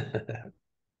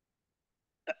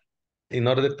 in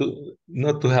order to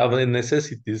not to have any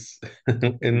necessities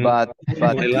in But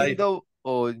my life. kingdom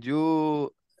or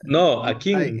No, a you like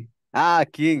king.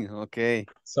 king, okay.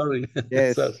 Sorry, sorry.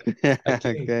 Yes. A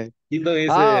king. Okay. Kingdom is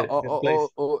Or, a place.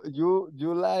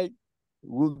 you like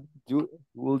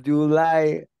would you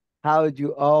like how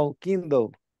you own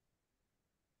kingdom?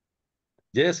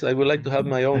 Yes, I would like to have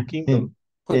my own kingdom.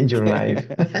 In your Okay. life.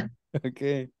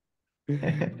 Okay.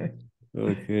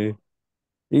 Okay.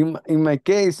 In my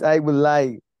case, I would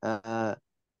like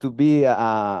to be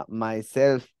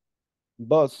myself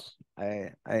boss.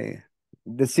 I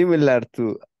the similar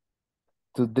to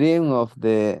dream of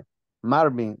the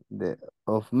Marvin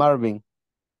of Marvin.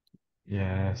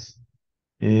 Yes,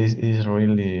 is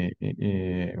really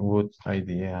a good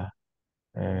idea.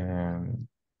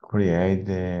 Create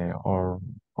our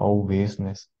own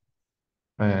business.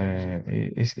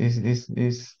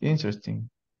 Is interesting.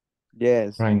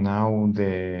 Yes. Right now,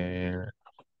 the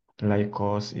life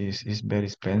cost is very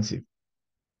expensive,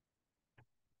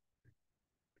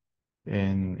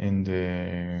 and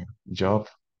the job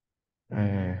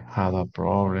had a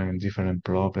problem, different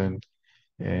problem,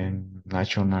 and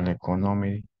national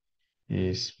economy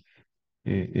is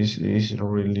is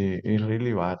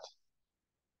really bad.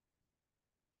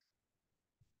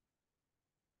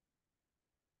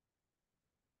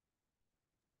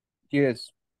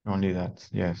 Yes. Only that,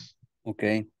 yes.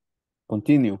 Okay.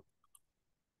 Continue.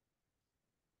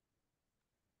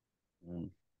 Mm.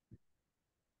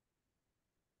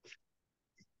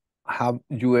 Have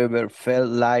you ever felt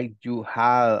like you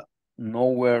had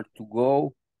nowhere to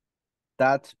go,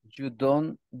 that you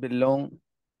don't belong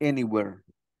anywhere?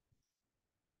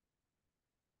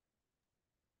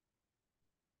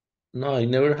 No, I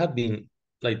never have been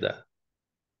like that.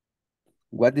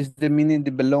 What is the meaning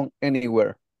to belong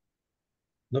anywhere?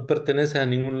 No pertenece a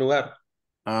ningún lugar.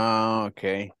 Ah,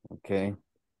 okay, okay.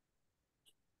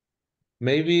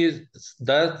 Maybe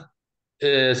that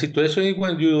situation is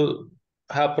when you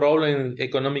have problem,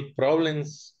 economic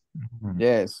problems. Mhm.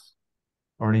 Yes.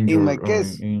 Or in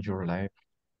your life.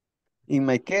 In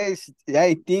my case,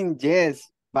 I think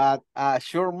yes, but a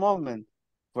short moment.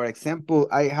 For example,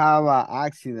 I have an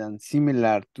accident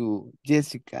similar to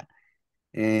Jessica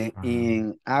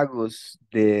in August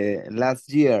the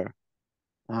last year,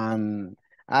 and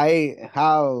I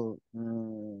have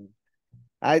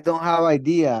I don't have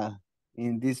idea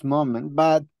in this moment,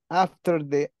 but after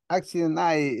the accident,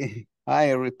 I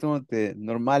I returned to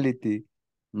normality.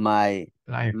 My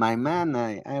Life. my man,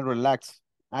 I relax.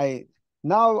 I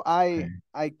now Okay.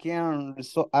 I can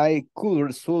I could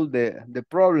resolve the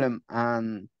problem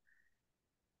and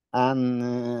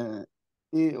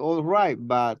all right,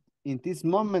 but in this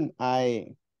moment I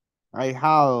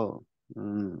have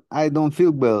I don't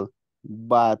feel well,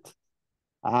 but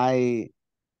I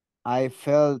I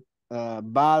felt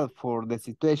bad for the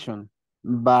situation,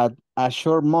 but a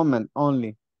short moment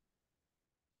only.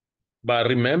 But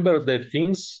remember the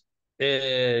things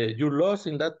you lost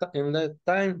in that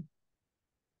time,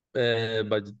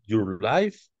 but your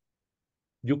life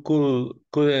you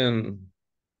couldn't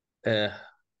uh,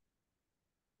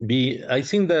 be. I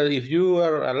think that if you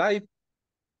are alive,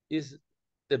 is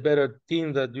the better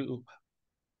thing that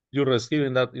you receive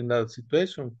in that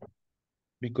situation.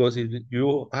 Because if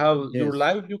you have your Yes.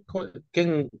 life, you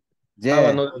can have Yeah.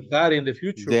 another car in the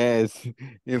future. Yes.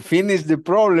 You finish the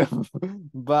problem,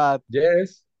 but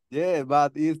Yes. yeah,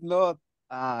 but it's not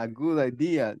a good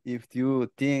idea if you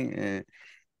think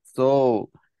so.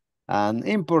 And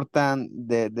important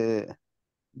the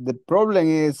problem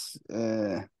is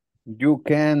you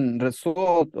can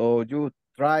resolve or you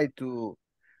try to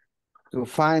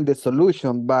find the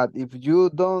solution, but if you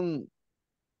don't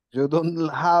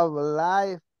have a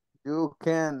life, you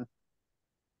can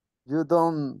you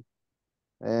don't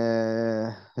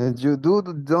you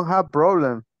don't have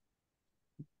problem,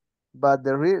 but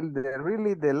the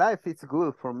really the life is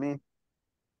good for me.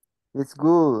 It's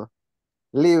good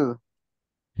live.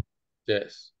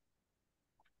 Yes.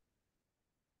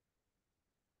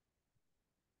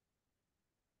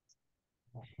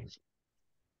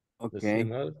 Let's see Okay,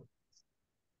 another.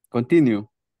 continue.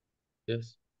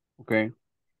 Yes. Okay,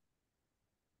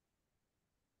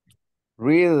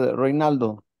 read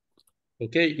Reynaldo.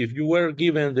 Okay. If you were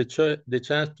given the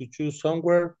chance to choose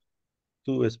somewhere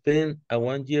to spend a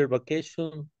 1 year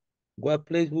vacation, what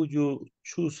place would you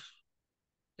choose?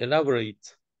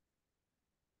 Elaborate.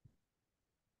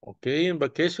 Okay, in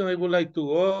vacation, I would like to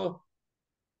go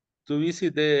to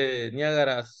visit the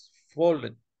Niagara's Falls,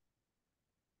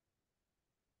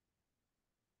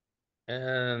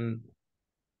 and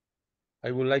I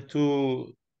would like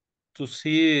to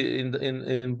see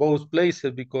in both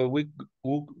places because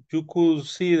you could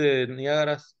see the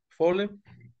Niagara falling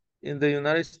in the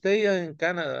United States and in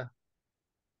Canada.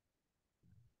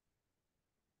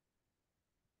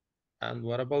 And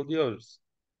what about yours?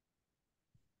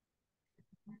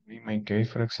 In my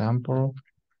case, for example,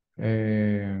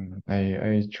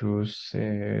 I choose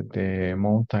the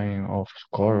mountain of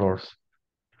colors.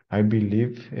 I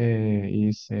believe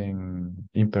is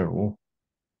in Peru.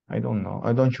 I don't know.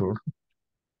 I don't sure.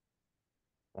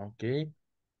 Okay.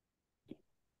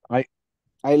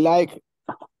 I like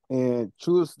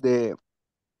choose the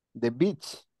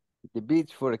beach. The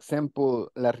beach, for example,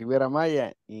 La Ribera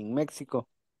Maya in Mexico.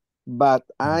 But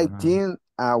I think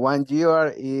 1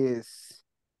 year is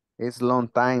long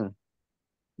time.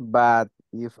 But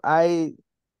if I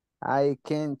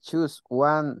can choose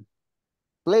one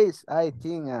place, I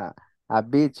think a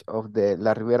beach of the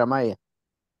La Ribera Maya.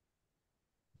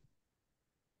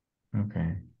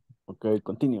 Okay. Okay,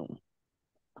 continue.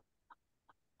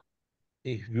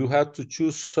 If you had to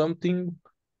choose something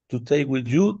to take with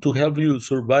you to help you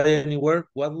survive anywhere,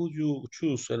 what would you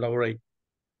choose? Elaborate.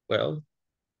 Well,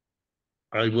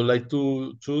 I would like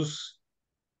to choose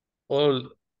all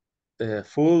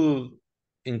food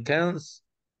in cans,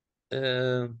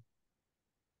 uh,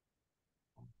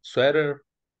 sweater,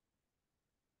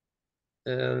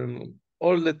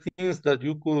 all the things that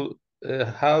you could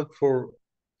have for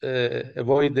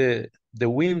avoid the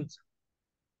wind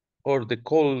or the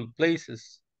cold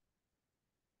places.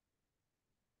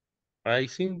 I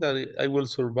think that I will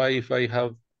survive if I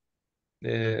have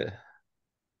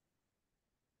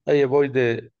I avoid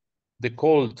the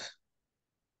cold.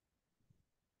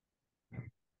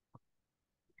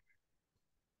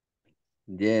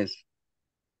 Yes.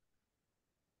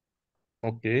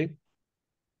 Okay.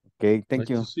 Okay, thank Nice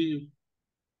to you. see you.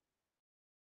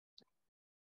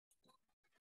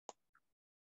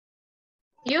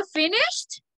 You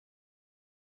finished?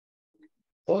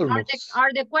 Almost.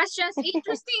 Are the questions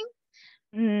interesting?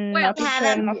 Well, Not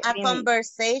Had not a finished.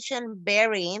 conversation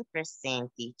very interesting,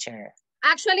 teacher.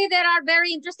 actually, there are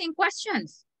very interesting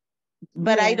questions.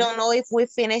 But I Yeah. don't know if we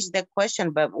finished the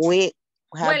question, but we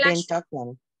have Well, been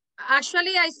talking.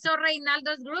 Actually, I saw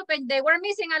Reynaldo's group and they were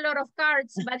missing a lot of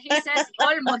cards, but he says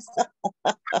almost.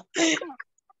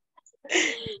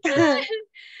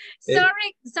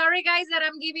 Sorry, guys, that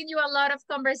I'm giving you a lot of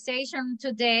conversation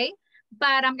today,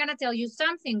 but I'm gonna tell you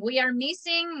something. We are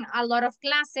missing a lot of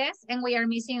classes, and we are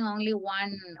missing only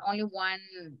one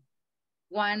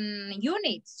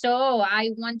unit. So I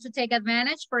want to take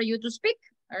advantage for you to speak.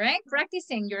 All right,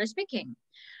 practicing your speaking.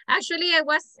 Actually, I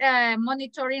was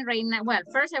monitoring Reynaldo. Well,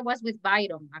 first I was with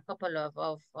Byron a couple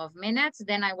of minutes.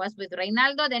 Then I was with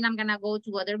Reynaldo. Then I'm gonna go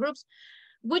to other groups.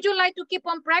 Would you like to keep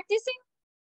on practicing?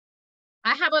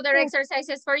 I have other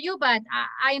exercises for you, but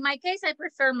in my case, I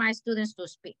prefer my students to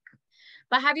speak.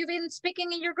 But have you been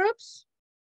speaking in your groups?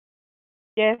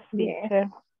 Yes, Yes.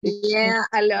 teacher. Yeah,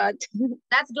 a lot.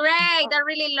 That's great. I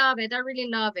really love it. I really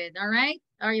love it. All right.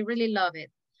 I really love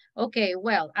it. Okay,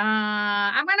 well,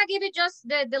 I'm gonna give you just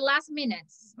the last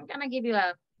minutes. I'm gonna give you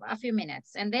a few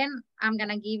minutes, and then I'm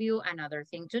gonna give you another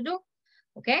thing to do.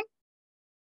 Okay.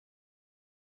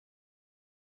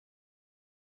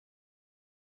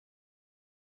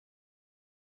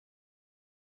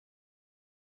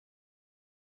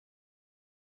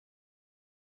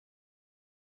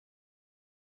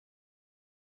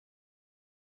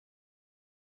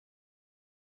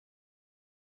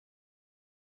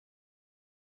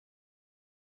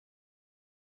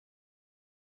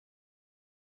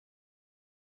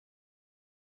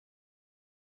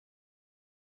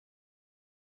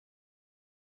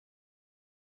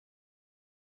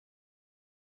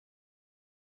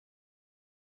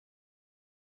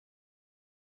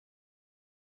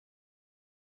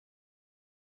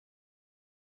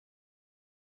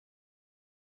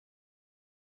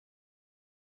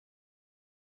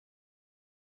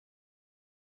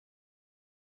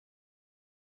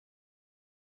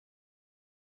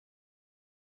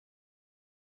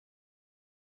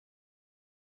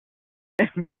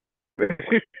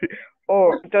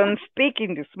 Or don't speak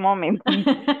in this moment.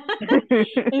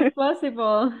 It's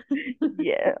possible.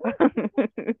 Yeah.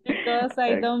 Because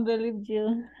I don't believe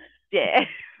you. Yes.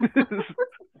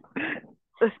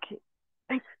 Okay.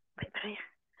 Ay, espera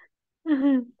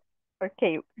ya.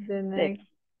 Okay. The Next. next,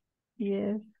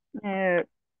 yes.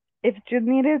 If you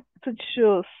needed to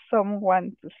choose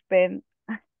someone to spend,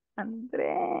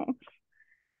 Andrés.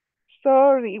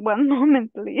 Sorry, one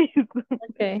moment, please.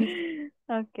 Okay.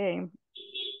 Okay.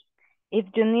 If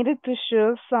you needed to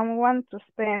choose someone to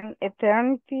spend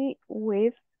eternity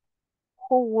with,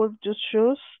 who would you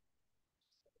choose?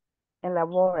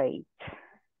 elaborate.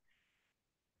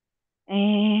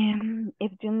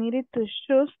 If you needed to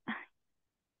choose,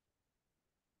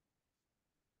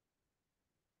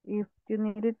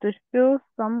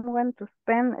 someone to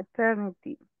spend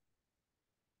eternity.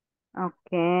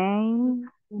 Okay.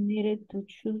 You needed to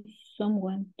choose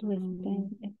someone to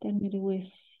spend eternity with.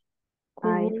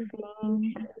 I Cool.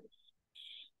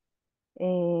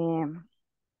 think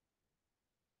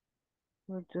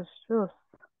we'll just choose.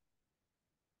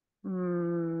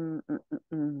 Mm, mm,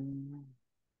 mm,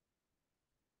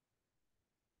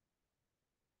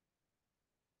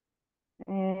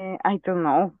 mm. I don't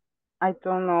know. I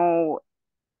don't know.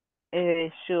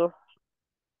 Choose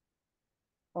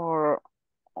or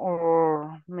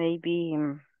maybe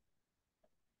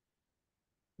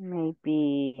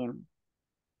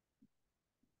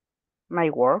my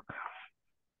work.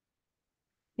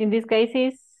 In this case,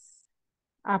 is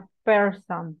a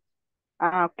person.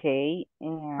 Okay.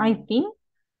 I think.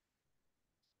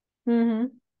 Mm-hmm.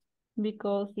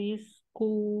 Because it's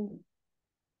cool.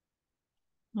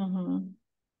 Mm-hmm.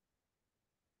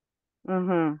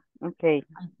 Okay.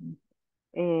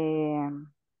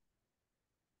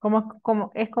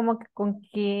 Es como que con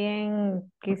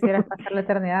quien quisieras pasar la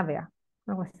eternidad, vea.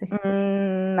 Algo así.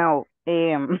 No.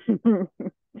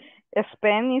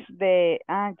 Spend is the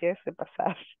yes, the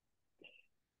pasar.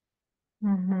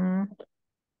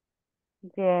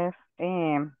 Yes.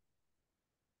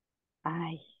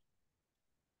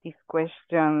 This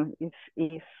question is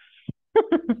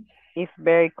is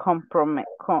very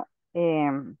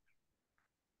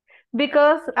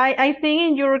Because I think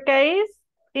in your case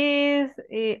is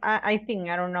I think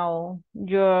I don't know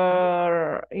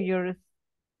your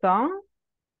son.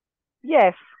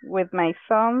 Yes, with my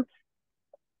sons,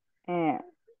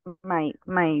 my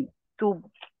two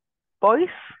boys,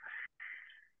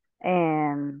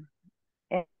 and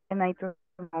I don't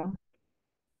know,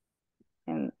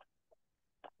 and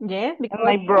Yes, because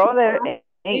my brother,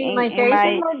 in my case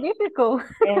it's more difficult.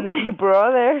 and my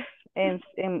brother and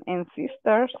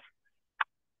sisters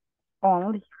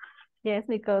only. Yes,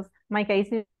 because my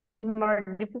case is more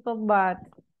difficult, but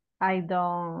I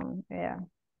don't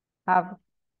have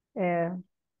a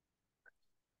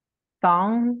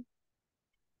son.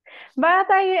 But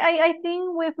I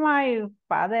think with my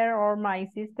father or my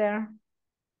sister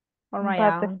or my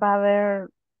But the aunt. father,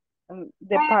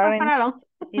 the parents,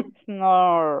 it's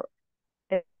not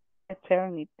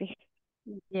eternity.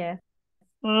 Yes.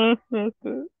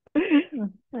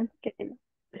 Okay.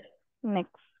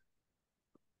 Next.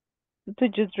 Do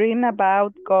you dream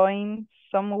about going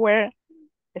somewhere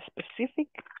specific?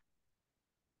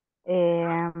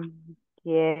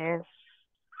 Yes,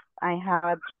 I have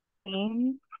a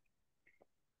dream.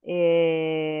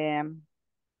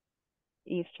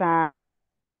 It's um,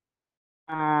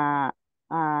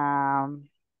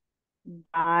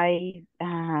 by,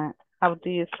 how do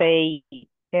you say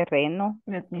terreno?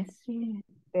 Let me see.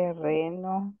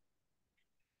 Terreno.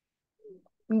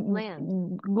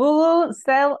 Land. Google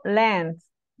sell land.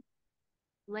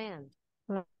 Land.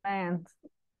 Land.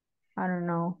 I don't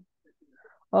know.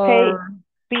 Hey, Or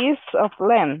piece of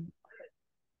land.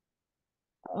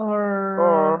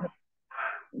 or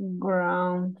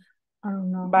ground. I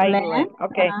don't know. By Land. land.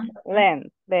 Okay, land.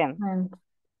 Land.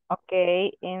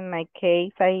 Okay, in my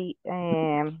case, I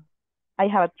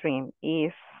have a dream.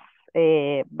 Is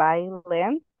buy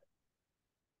land.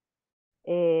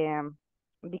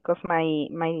 Because my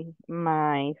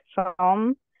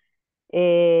son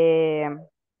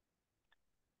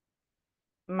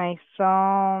my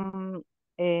son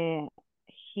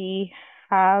he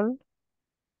has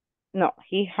no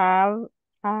he have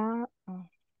uh,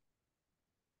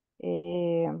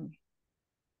 um,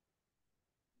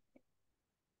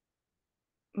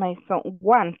 my son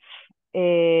wants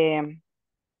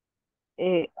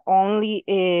only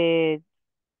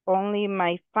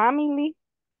my family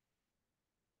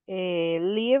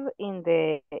live in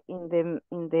the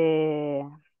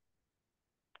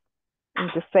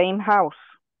same house.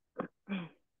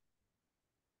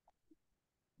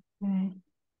 Okay.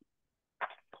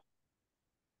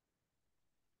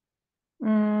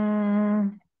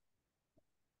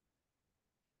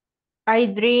 I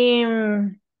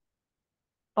dream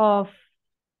of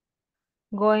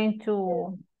going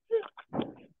to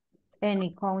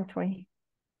any country.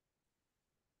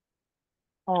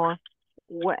 Or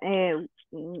in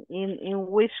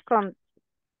which country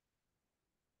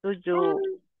do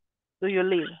you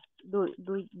live? Do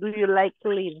you like to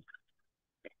live?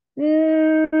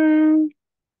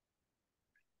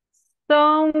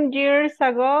 Some years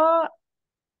ago,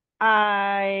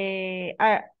 I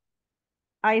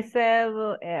said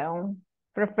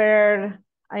prefer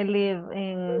I live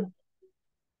in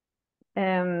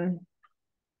um,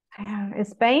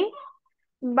 Spain,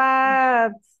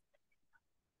 but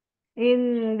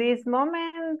in this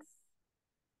moment,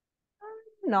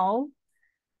 no.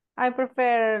 I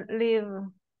prefer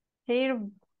live here,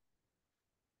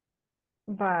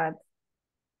 but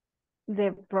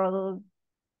the product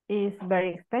is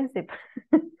very expensive.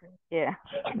 Yeah.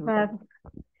 But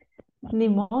ni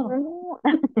modo.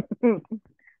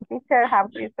 Teacher, how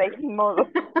do you say modo?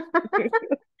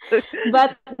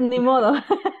 But ni modo.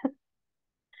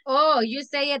 Oh, you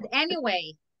say it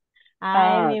anyway.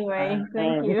 Anyway,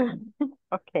 thank you.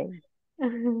 Okay.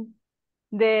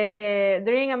 The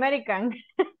Dream American.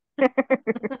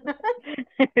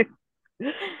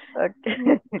 Okay.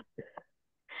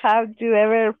 Have you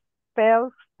ever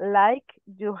felt like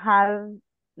you have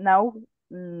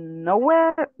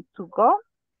nowhere to go?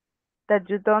 That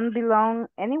you don't belong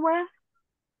anywhere?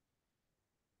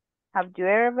 Have you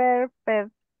ever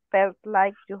felt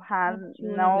like you have Have you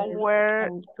ever nowhere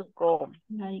felt to go?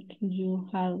 like you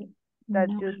have That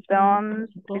you nowhere don't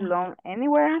to go? belong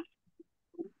anywhere?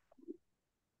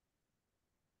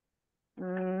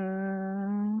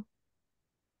 Mm,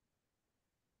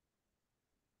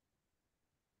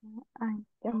 ay,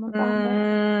 ya no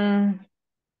damos.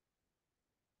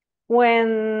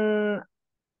 When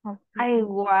I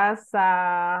was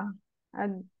a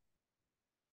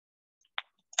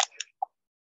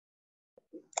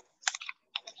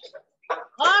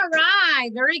All right,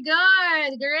 very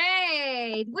good,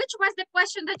 great. Which was the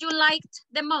question that you liked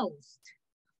the most?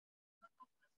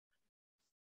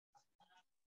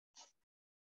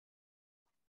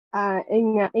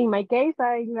 In my case,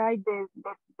 I like the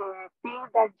thing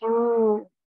that you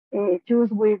choose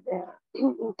with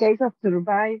in case of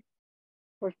survive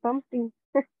or something.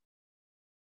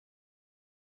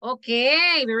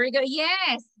 Okay, very good.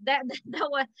 Yes, that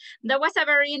was a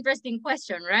very interesting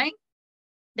question, right?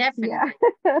 Definitely.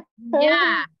 Yeah.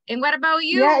 Yeah. And what about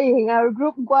you? Yeah, in our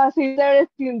group was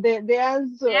interesting the The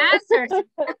answer. answers.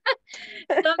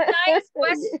 Yeah.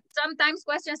 Sometimes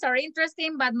questions are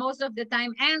interesting, but most of the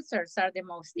time answers are the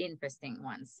most interesting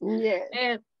ones.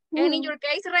 Yes. And in your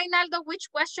case, Reynaldo,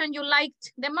 which question you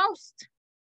liked the most?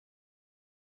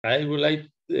 I would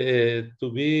like to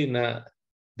be in the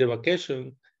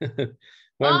vacation,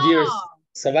 1 year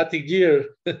sabbatic year.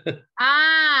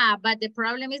 But the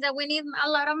problem is that we need a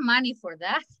lot of money for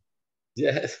that.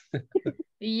 Yes.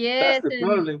 Yes, That's the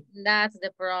problem. that's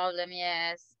the problem,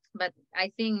 yes. But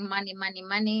I think money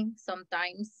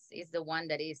sometimes is the one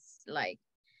that is like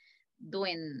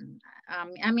doing,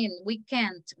 I mean, we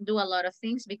can't do a lot of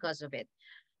things because of it.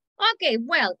 Okay,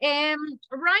 well,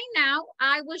 right now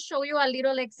I will show you a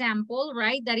little example,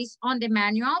 right, that is on the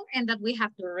manual and that we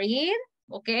have to read,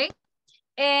 okay?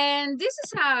 And this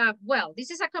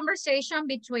is a conversation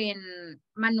between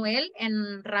Manuel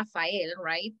and Rafael,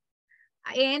 right?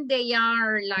 And they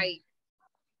are like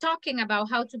talking about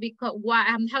how to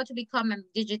become a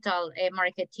digital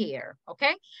marketeer,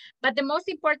 okay? But the most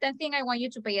important thing I want you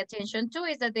to pay attention to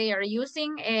is that they are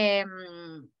using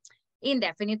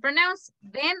indefinite pronouns.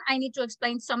 Then I need to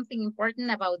explain something important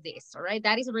about this, all right?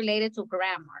 That is related to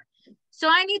grammar. So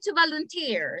I need two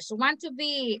volunteers. Want to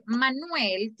be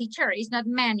Manuel, teacher, is not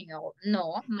Manuel.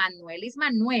 No, Manuel is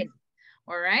Manuel.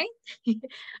 All right.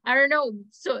 I don't know.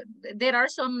 So there are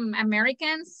some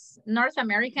North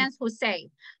Americans who say,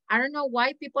 I don't know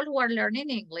why people who are learning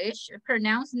English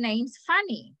pronounce names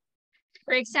funny.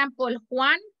 For example,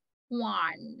 Juan,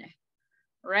 Juan,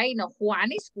 right? No,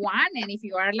 Juan is Juan. And if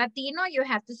you are Latino, you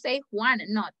have to say Juan,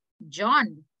 not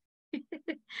John.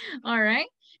 All right.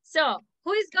 So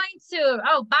who is going to,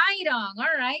 oh, Byron.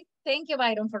 All right. Thank you,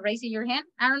 Byron, for raising your hand.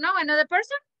 I don't know, another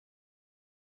person?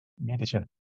 Me, teacher.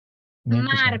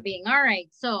 Marvin. All right.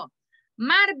 So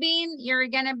Marvin, you're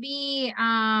gonna be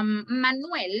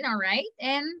Manuel, all right?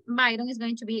 And Byron is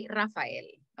going to be Rafael.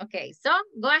 Okay, so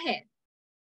go ahead.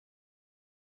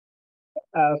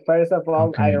 First of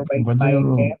all, I Okay, raise what do my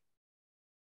you hand.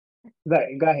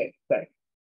 Sorry, go ahead.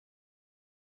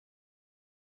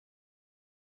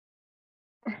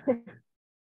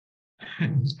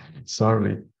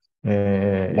 Sorry. In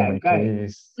Yeah, my go ahead.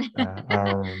 case,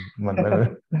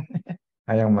 Manuel.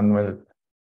 I am Manuel.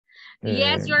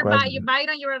 Yes, you're What?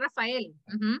 Byron, you're Rafael.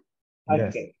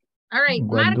 Yes. Okay. All right,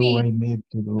 What do I Marvin. need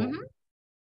to do?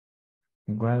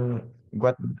 Well,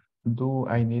 what do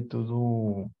I need to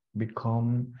do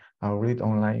become a read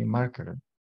online marketer?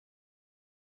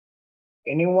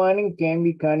 Anyone can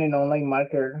become an online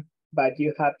marketer, but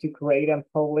you have to create and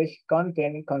publish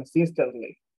content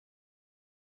consistently.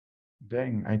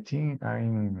 Then I think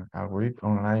I'm a read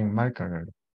online marketer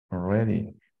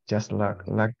already. just like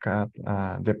at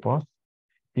the post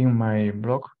in my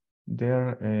blog.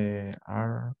 There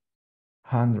are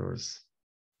hundreds.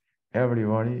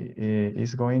 Everybody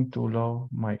is going to love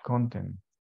my content.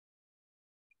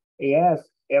 Yes,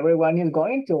 everyone is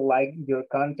going to like your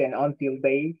content until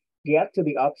they get to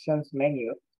the options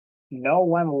menu. No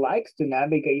one likes to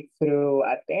navigate through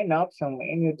a 10 option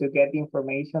menu to get the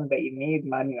information they need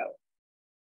Manuel,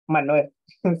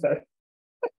 sorry.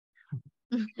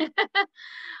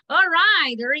 All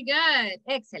right, very good.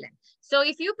 Excellent. So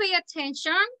if you pay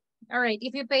attention, all right,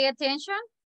 if you pay attention,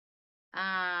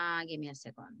 give me a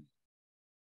second.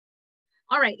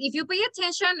 All right, if you pay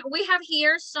attention, we have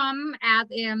here some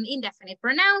indefinite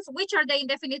pronouns. Which are the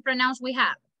indefinite pronouns we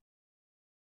have?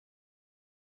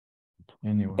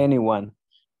 Anyone.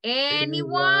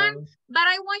 Anyone, but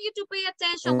I want you to pay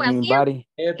attention. Well, here,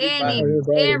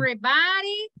 Anybody.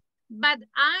 everybody, but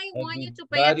I want you to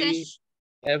pay attention.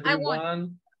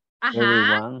 Everyone.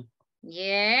 Everyone.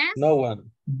 Yes. No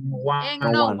one.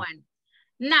 And no one.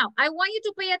 Now, I want you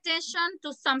to pay attention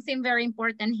to something very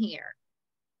important here.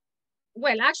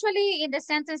 Well, actually, in the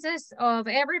sentences of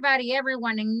everybody,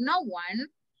 everyone, and no one,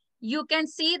 you can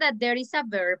see that there is a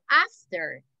verb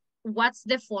after. What's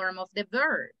the form of the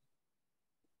verb?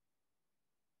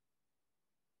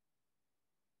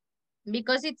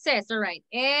 Because it says, all right,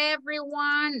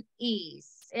 everyone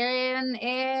is, and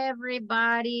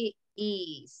everybody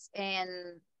is,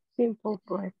 and simple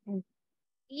present.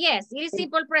 Yes, it is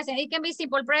simple present. It can be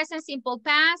simple present, simple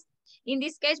past. In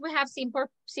this case, we have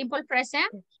simple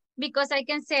present because I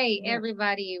can say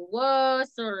everybody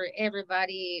was or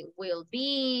everybody will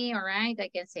be, all right? I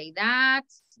can say that,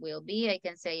 will be, I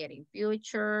can say it in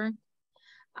future.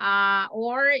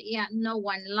 Or yeah, no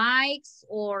one likes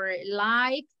or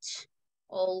liked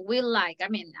or will like. I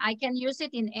mean, I can use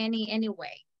it in any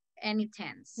way, any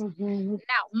tense.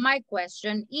 Now, my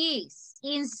question is,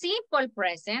 in simple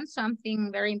present,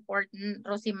 something very important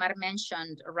Rosimar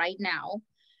mentioned right now,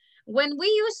 when we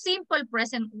use simple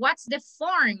present, what's the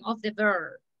form of the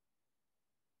verb?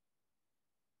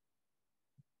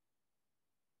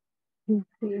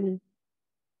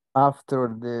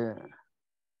 After the...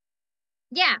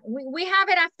 Yeah, we have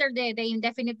it after the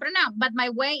indefinite pronoun, but my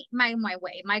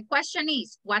question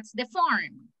is, what's the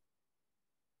form?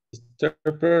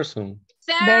 Third person.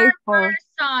 Third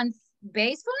person.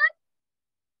 Base form?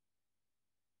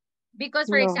 Because,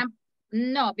 for example,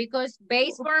 no, because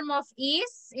base form of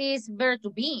is verb to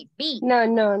be.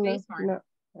 No.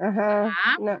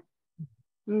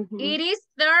 It is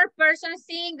third person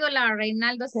singular.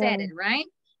 Reynaldo said it, right?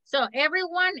 So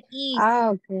everyone is,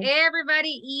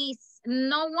 everybody is,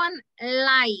 no one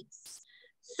likes.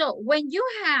 So when you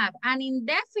have an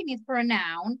indefinite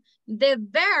pronoun, the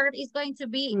verb is going to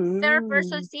be third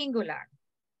person singular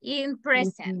in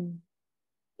present.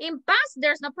 In past,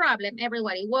 there's no problem.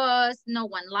 Everybody was, no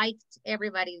one liked,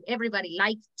 everybody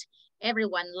liked,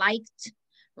 everyone liked,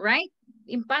 right?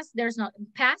 In past, there's no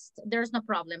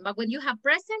problem. But when you have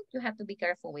present, you have to be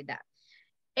careful with that.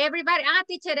 Everybody,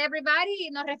 teacher, everybody,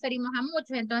 nos referimos a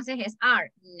muchos, entonces es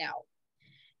are. No.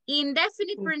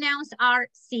 Indefinite pronouns are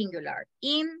singular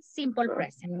in simple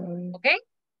present. Okay?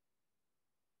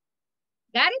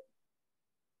 Got it?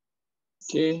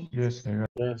 Okay. Yes, I got it.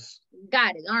 Yes.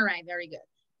 Got it. All right, very good.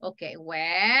 Okay,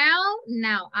 well,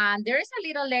 now there is a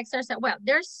little exercise. Well,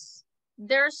 there's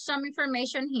some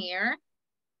information here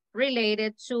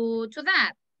related to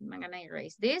that. I'm gonna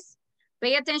erase this.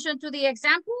 Pay attention to the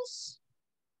examples.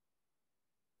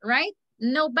 Right?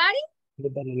 Nobody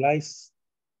lies.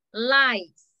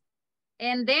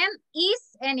 And then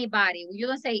is anybody. You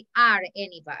don't say are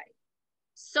anybody.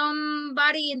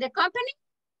 Somebody in the company?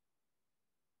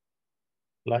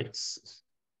 Likes.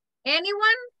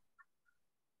 Anyone?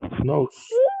 No.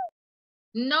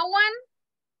 No one?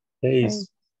 Yes.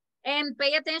 And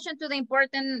pay attention to the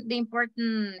important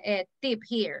tip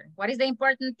here. What is the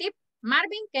important tip?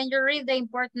 Marvin, can you read the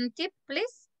important tip,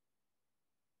 please?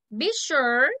 Be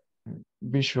sure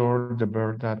the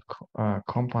verb that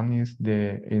accompanies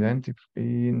the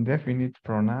indefinite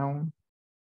pronoun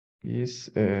is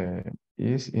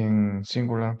in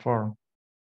singular form.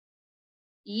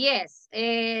 Yes,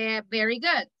 very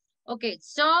good. Okay,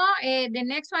 so the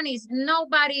next one is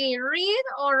nobody read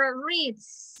or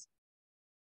reads.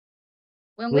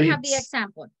 When we have the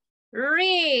example.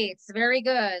 Reads, very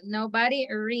good. Nobody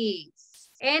reads.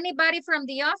 Anybody from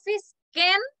the office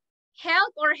can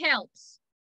help or helps?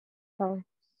 Help.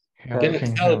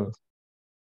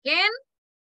 Can?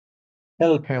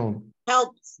 Help.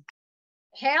 Helps.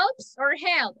 Helps or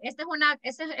help? Esta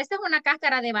es una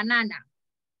cáscara de banana.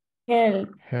 Help.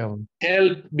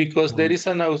 Help because there is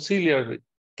an auxiliary.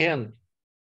 Can.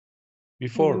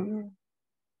 before.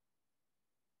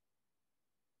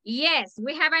 Yes,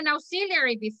 we have an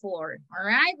auxiliary before, all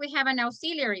right? We have an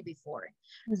auxiliary before.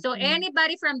 So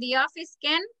anybody from the office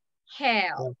can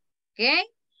help, okay?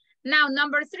 Now,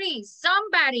 number 3,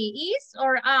 somebody is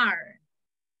or are?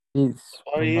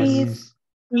 Is.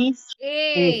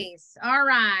 Is, all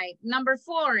right. Number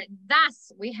 4,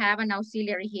 does, we have an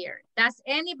auxiliary here. Does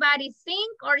anybody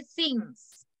think or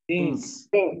thinks? Things.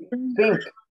 Think.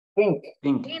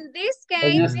 In this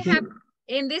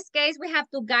case, we have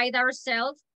to guide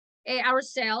ourselves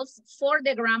for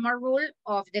the grammar rule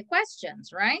of the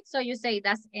questions, right? So you say,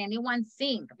 does anyone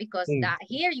think? Because that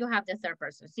here you have the third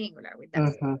person singular with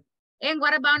that. And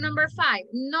what about number 5?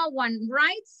 No one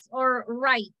writes or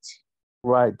write?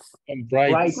 Right.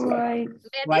 Right.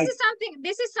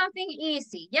 This is something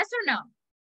easy. Yes or no?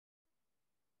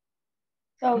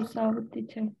 So,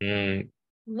 teacher.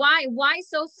 Why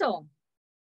so?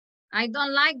 I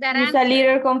don't like that It's answer. a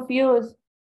little confused.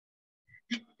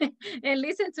 And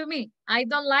listen to me. I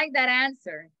don't like that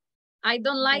answer. I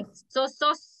don't like so.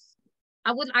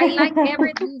 I like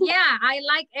everything. Yeah, I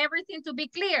like everything to be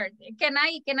clear. Can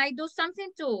I do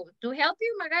something to help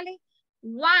you, Magali?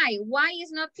 Why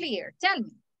is not clear? Tell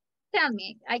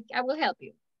me. I will help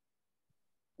you.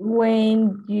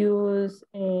 When use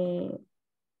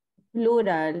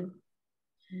plural.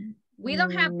 We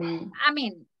don't have. I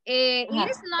mean, it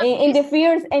is not in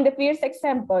the first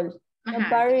example.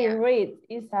 Nobody reads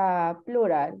is a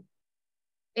plural.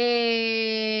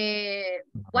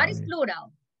 What is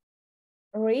plural?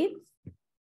 Reads.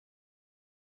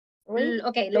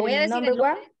 Okay, lo voy a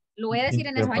decir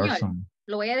en español.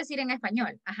 Lo voy a decir en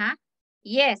español. Ajá.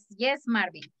 Yes,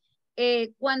 Marvin.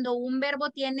 Cuando un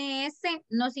verbo tiene S,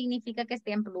 no significa que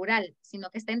esté en plural, sino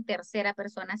que está en tercera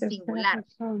persona singular.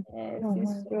 Yes,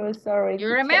 it's true. Sorry.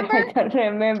 You remember? I don't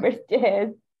remember.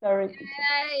 Yes. Sorry.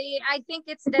 I think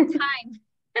it's the time.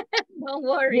 Don't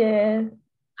worry. Yes.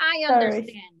 I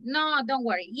understand. No, don't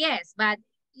worry. Yes, but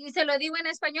y se lo digo en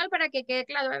español para que quede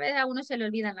claro. A veces a uno se le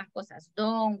olvidan las cosas.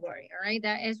 Don't worry, all right?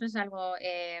 Eso es algo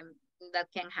that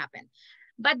can happen.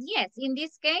 But yes, in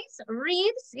this case,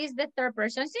 reads is the third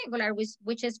person singular,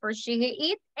 which is for she,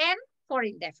 he, it, and for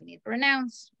indefinite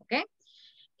pronouns, okay?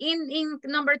 In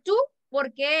number 2, ¿por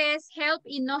qué es help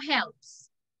y no helps?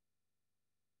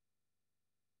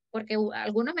 Porque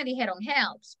algunos me dijeron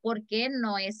helps. ¿Por qué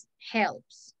no es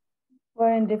helps? For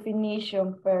a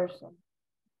definition person.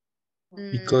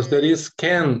 Because there is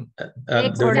can.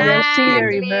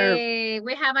 Exactly.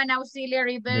 We have an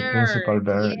auxiliary verb. The principal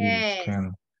verb yes. is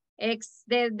can.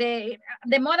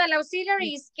 The modal auxiliary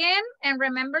is can, and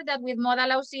remember that with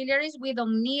modal auxiliaries, we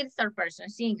don't need third person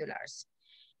singulars.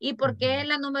 ¿Y por qué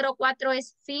la número 4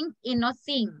 es think y no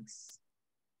things?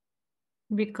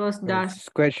 Because that's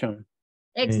question.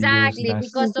 Exactly,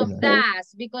 because of that,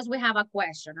 because we have a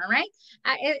question, all right?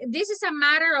 This is a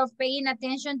matter of paying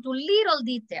attention to little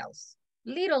details,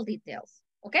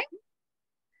 okay?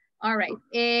 All right,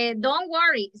 don't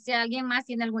worry, si alguien más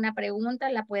tiene alguna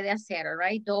pregunta, la puede hacer, all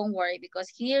right? Don't worry, because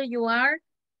here you are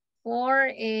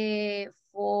for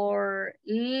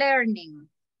learning.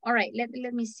 All right,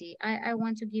 let me see. I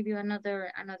want to give you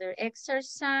another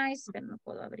exercise, pero no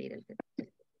puedo abrir el que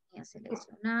tenía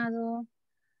seleccionado.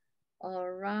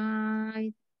 All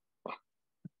right.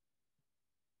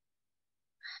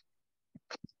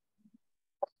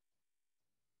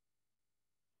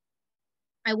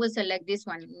 I will select this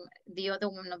one. The other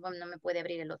one no me puede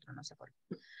abrir el otro, no sé por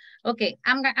qué. Okay,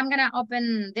 I'm gonna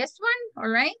open this one,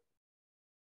 all right?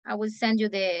 I will send you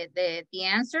the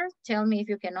answer. Tell me if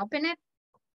you can open it.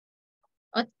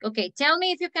 Okay, tell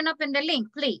me if you can open the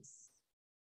link, please.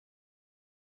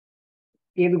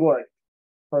 It worked.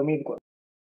 For me, it worked.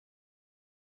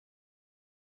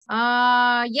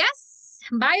 Yes.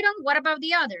 Byron, what about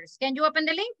the others? Can you open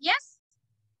the link? Yes?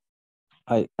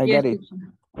 I got it.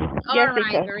 All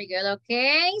right, very good.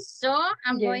 Okay, so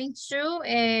I'm going to...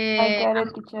 I got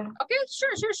it, teacher. Okay,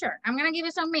 sure. I'm going to give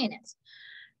you some minutes.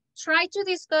 Try to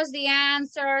discuss the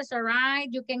answers, all right?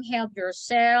 You can help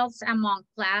yourselves among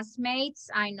classmates.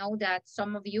 I know that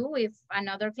some of you, if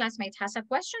another classmate has a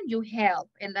question, you help.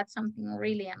 And that's something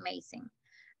really amazing.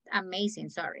 Amazing,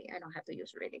 sorry. I don't have to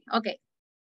use really. Okay.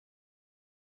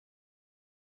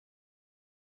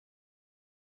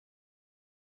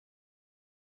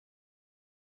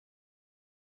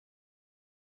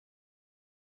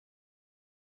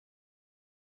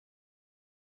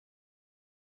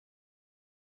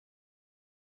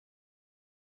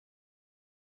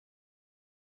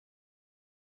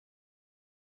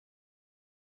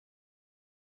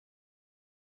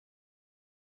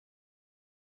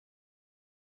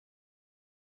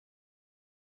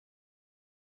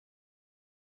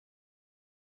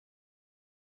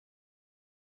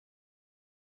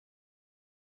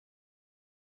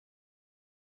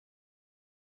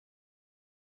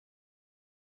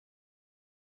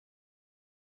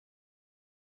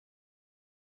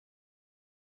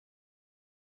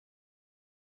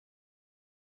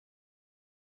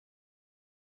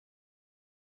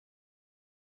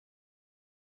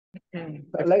 Okay.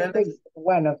 So let's take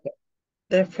one of them.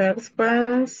 The first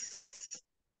ones.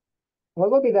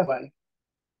 What will be the one?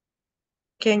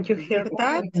 Can you hear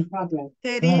that?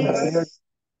 Mm,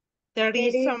 There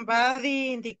is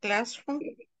somebody in the classroom.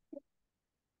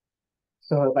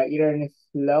 so my internet is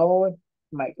slow,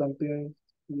 my computer is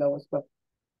slow, so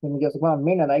in just 1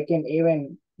 minute I can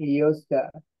even use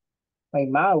my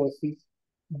mouse is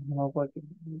not working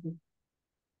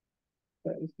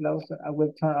very slow, so I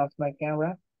will turn off my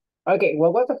camera. Okay,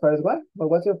 what was the first one? What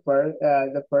was your first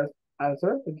the first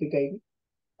answer that you gave?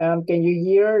 Can you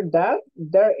hear that?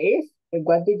 There is,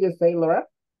 what did you say, Laura?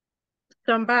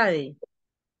 Somebody.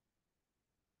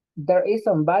 There is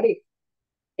somebody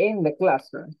in the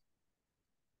classroom.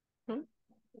 Hmm?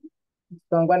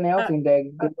 Someone else in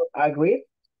the group agreed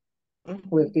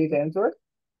with this answer?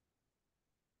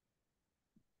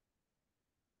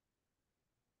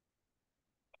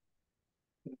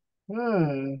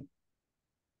 Hmm.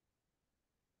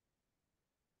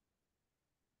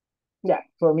 Yeah,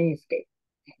 for me it's okay.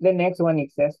 The next one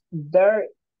it says there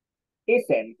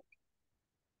isn't.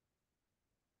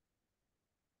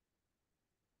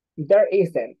 There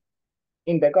isn't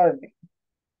in the garden.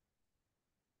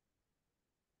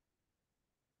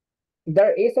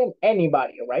 There isn't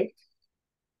anybody, right?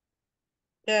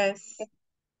 Yes.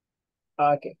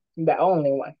 Okay, the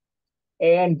only one.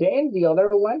 And then the other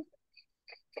one,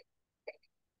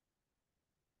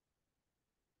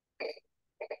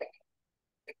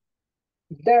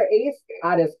 there is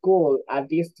at a school at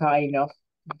this time of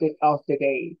the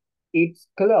day. It's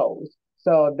closed.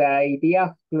 So the idea of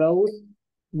closed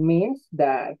means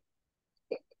that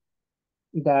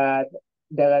the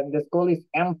school is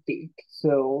empty.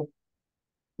 So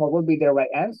what would be the right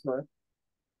answer?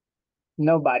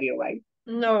 Nobody, right?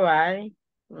 Nobody.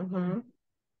 Mm-hmm.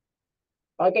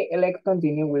 Okay, let's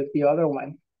continue with the other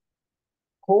one.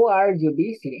 Who are you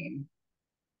visiting?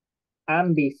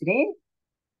 I'm visiting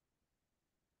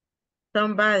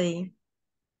Somebody.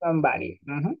 somebody.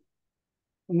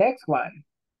 Next one.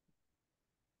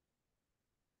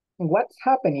 What's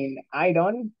happening? I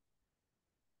don't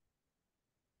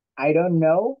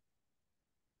know.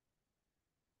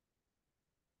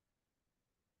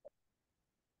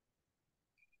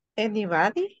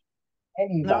 Anybody?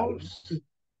 Anybody. Knows.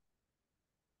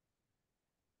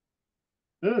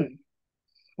 Mm.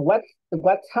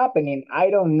 What's happening? I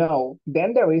don't know.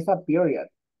 Then there is a period.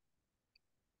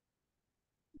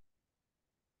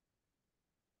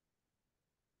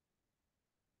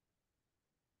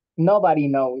 Nobody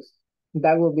knows.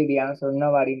 That will be the answer.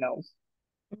 Nobody knows.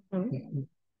 Mm-hmm.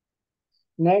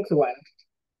 Next one.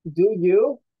 Do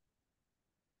you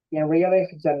in Rio de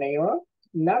Janeiro?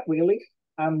 Not really.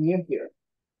 I'm new here.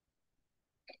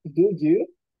 Do you?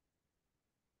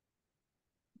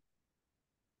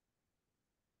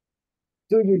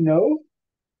 Do you know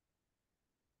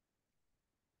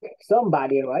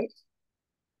somebody, right?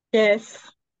 Yes.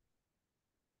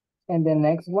 And the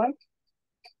next one.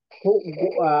 Who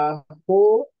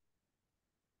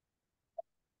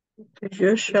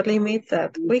Usually meet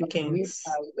at usually meet weekends.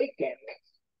 at weekend?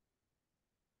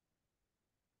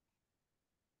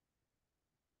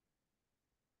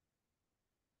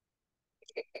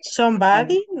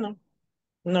 Somebody? No.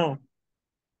 No.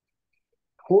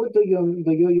 Who do you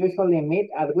usually meet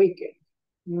at weekend?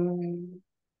 Mm,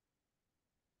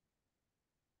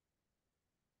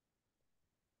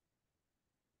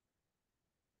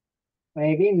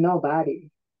 maybe nobody.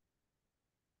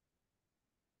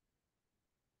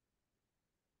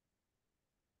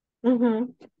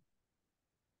 Mm-hmm.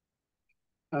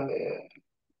 Uh,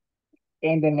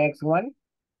 and the next one,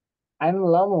 I'm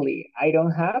lonely. I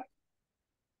don't have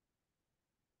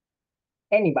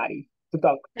anybody to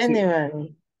talk to.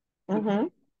 Anybody. Mm-hmm.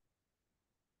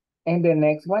 And the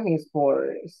next one is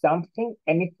for something,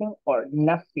 anything, or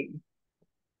nothing.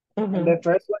 And Mm-hmm. the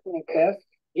first one it says,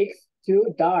 it's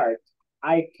too dark.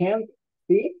 I can't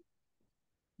see.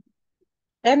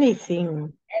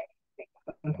 Anything.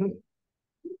 Mhm.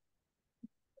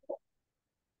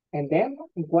 And then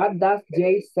what does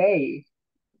Jay say?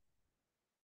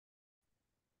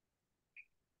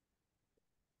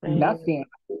 Nothing.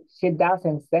 She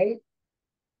doesn't say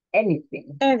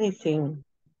anything. Anything.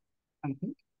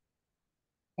 Mhm.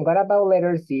 What about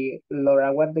letter C?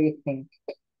 Laura, what do you think?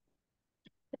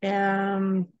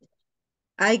 Um,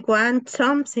 I want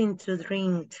something to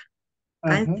drink.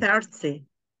 I'm Mhm. thirsty.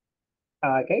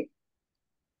 Okay.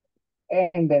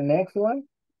 And the next one,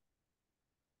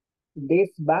 this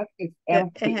bag is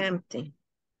empty. Empty.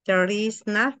 There is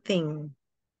nothing.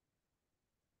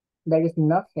 There is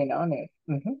nothing on it.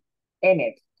 In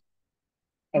it.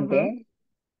 And Mm-hmm. then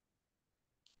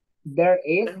there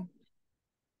is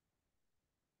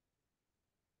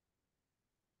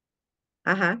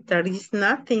There is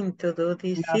nothing to do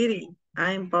this city.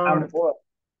 I'm I'm bored. bored.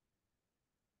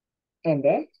 And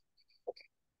then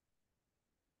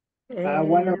I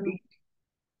want to read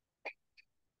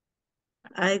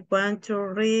I want to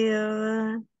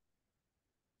read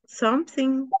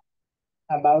something.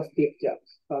 about Steve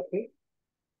Jobs. Okay.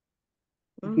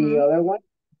 The Mhm. other one,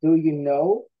 do you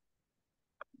know?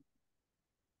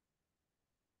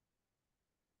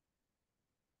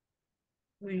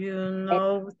 Do you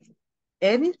know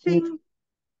anything?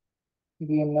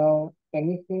 Do you know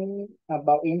anything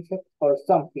about insects or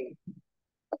something?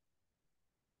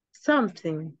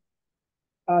 Something.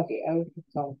 Okay, I will put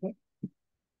something.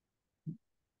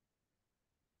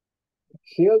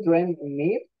 Children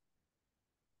need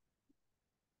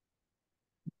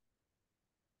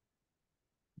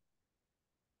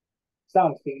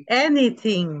something.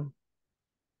 Anything.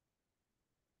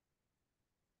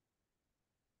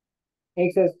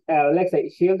 It says, let's say,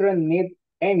 children need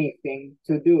anything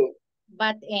to do.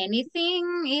 But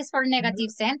anything is for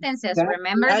negative sentences. That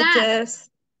Remember is, that? Yes.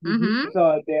 Mm-hmm.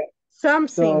 so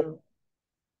Something.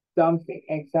 something,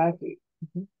 exactly.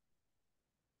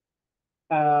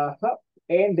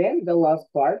 And then the last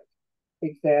part,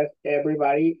 it says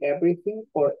everybody, everything,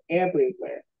 or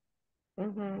everywhere.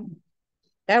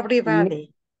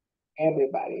 Everybody.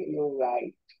 Everybody, you're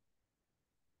right.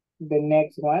 The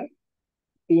next one,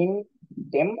 thin,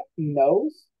 them,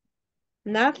 knows.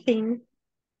 Nothing.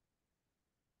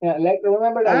 Like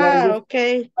remember that we're using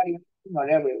Okay. everybody, not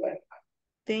everywhere.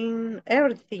 Thing,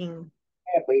 everything.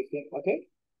 Everything, okay?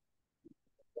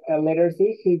 Letter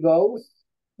C, he goes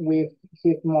with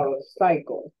his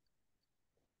motorcycle.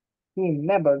 He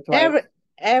never drives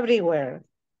Everywhere.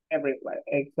 everywhere.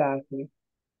 Exactly.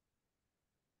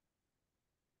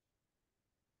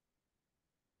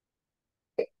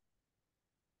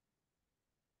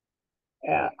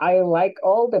 I like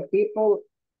all the people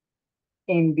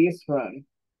in this room.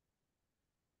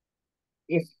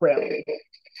 It's friendly.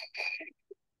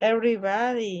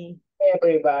 Everybody.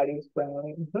 Everybody's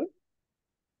friendly.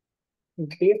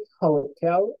 This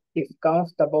hotel is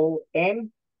comfortable and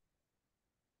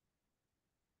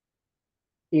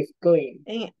is clean.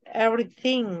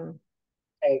 Everything.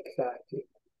 Exactly.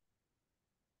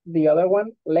 The other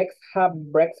one, let's have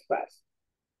breakfast.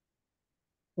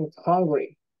 It's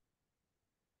hungry.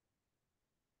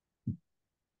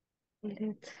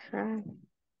 Let's have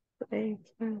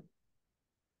breakfast.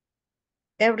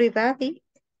 Everybody.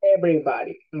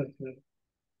 Everybody.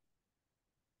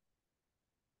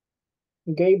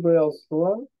 Gabriel's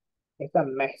room is a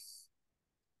mess.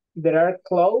 There are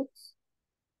clothes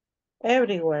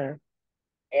Everywhere.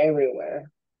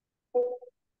 everywhere.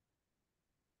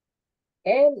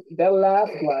 And the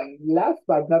last one, last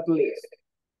but not least,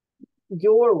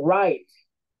 you're right.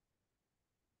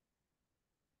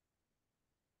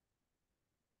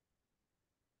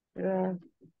 Yeah.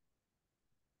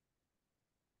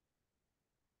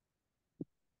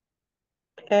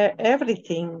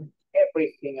 Everything.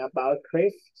 Everything about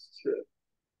Chris is true.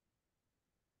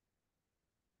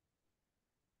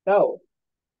 So,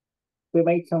 we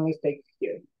made some mistakes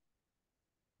here.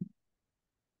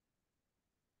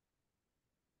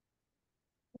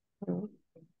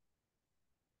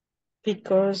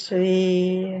 Because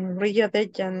Rio de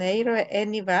Janeiro,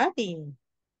 anybody.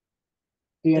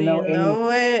 Do you know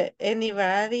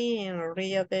Anybody in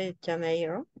Rio de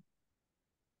Janeiro?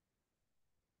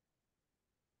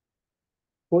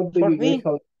 Who do For you me.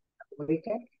 usually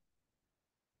weekend?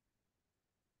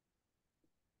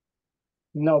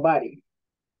 Nobody.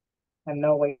 And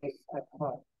no way at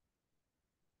home.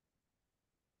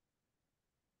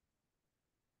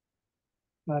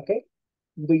 Okay.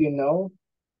 Do you know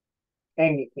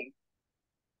anything?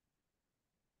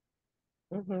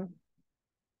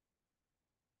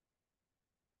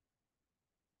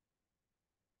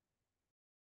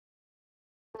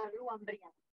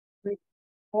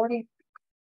 Recording.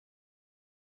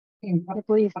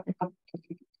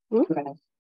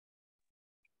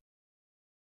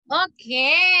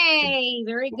 Okay,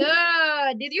 very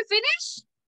good. Did you finish?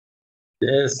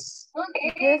 Yes.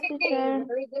 Yes, teacher.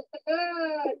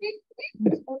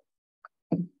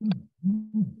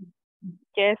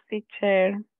 Yes,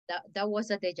 teacher. That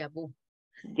was a deja vu.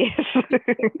 Yes.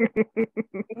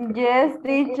 Yes,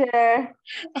 teacher.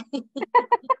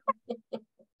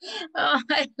 Oh,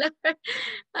 my Lord.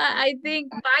 I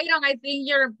think Byron, I think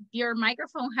your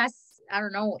microphone has, I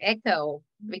don't know, echo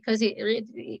because it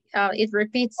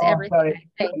repeats everything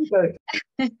I Sorry. say.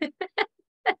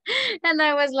 And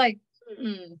I was like,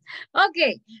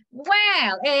 okay,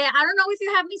 well, I don't know if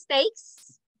you have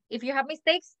mistakes. If you have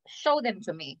mistakes, show them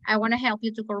to me. I want to help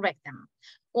you to correct them.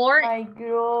 Or my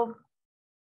group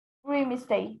Three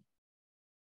mistakes.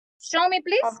 Show me,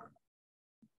 please.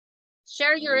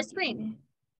 Share your screen.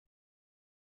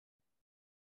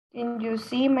 Can you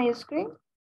see my screen?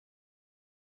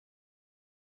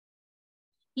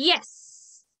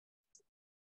 Yes.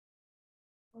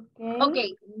 Okay.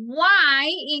 Okay, why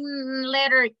in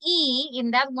letter E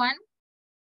in that one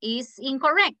is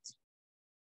incorrect?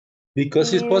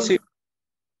 Because it's possible.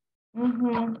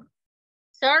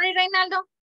 Sorry, Reinaldo.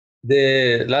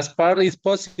 The last part is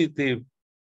positive.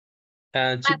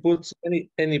 And she puts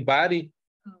anybody.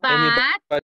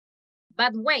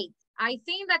 But wait, I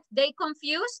think that they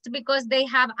confused because they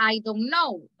have I don't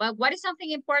know. But what is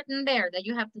something important there that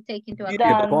you have to take into account?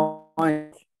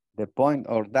 The point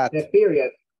or that. The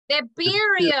period. The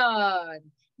period.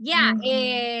 Yeah,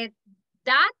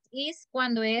 that is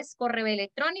cuando es correo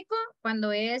electrónico,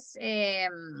 cuando es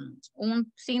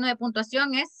un signo de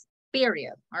puntuación es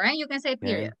period. All right, you can say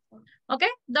period. Okay,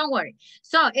 don't worry.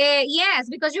 So, yes,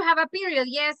 because you have a period.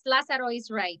 Yes, Lázaro is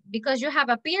right. Because you have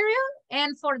a period,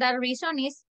 and for that reason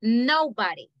is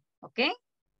nobody. Okay?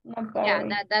 Nobody.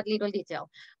 Yeah, that little detail.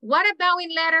 What about in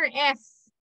letter F?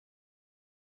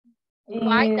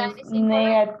 Why that is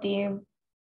incorrect? Negative.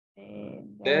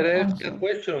 There is a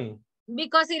question.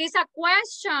 Because it is a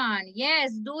question.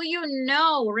 Yes, do you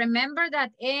know? Remember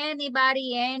that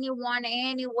anybody, anyone,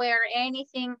 anywhere,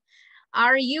 anything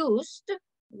are used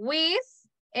with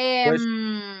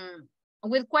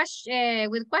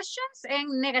questions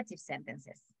and negative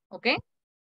sentences. Okay?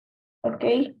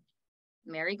 Okay.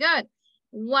 Very good.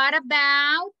 What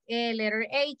about letter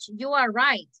H? You are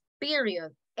right.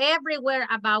 Period. Everywhere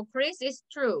about Chris is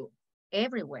true.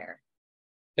 Everywhere.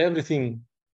 Everything.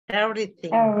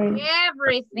 Everything.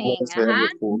 Everything.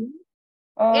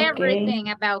 Okay. Everything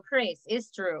about Chris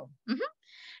is true.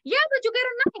 Yeah, but you get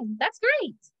a 9. That's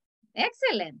great.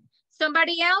 Excellent.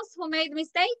 Somebody else who made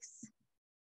mistakes?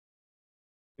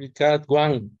 We got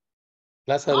 1.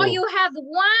 Lázaro. Oh, you have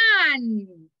 1.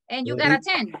 And you got a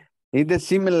 10. It's a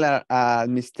similar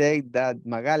mistake that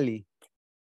Magali.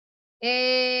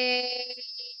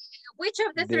 Which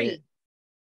of the 3?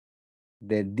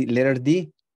 The letter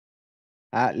D.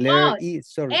 Letter E,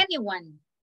 sorry. Anyone.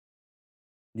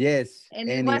 Yes. And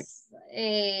it was,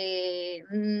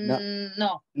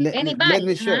 no. Anybody. Let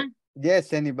me share.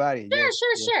 Yes, anybody.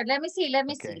 Sure. Let me see.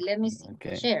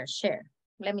 Okay. Share.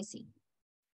 Let me see.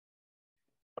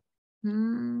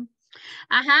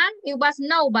 It was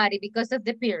nobody because of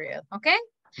the period. Okay.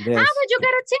 Yes. How would you get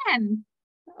a 10?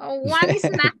 1 is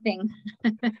nothing.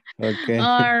 Okay.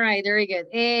 All right. Very good.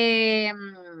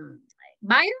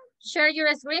 Byron, share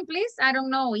your screen, please. I don't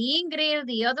know. Ingrid,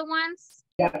 the other ones.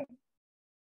 Yeah.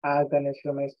 I'm gonna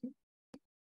show my screen.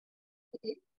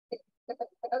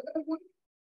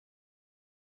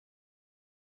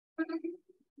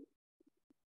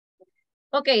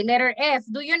 Okay, letter F.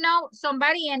 Do you know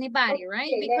somebody, anybody,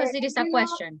 right? Because it is a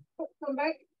question.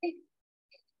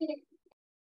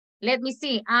 Let me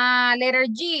see. Letter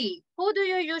G. Who do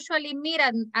you usually meet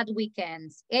at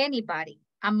weekends? Anybody.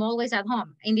 I'm always at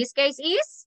home. In this case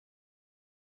is?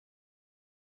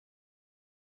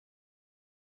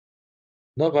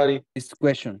 Nobody. It's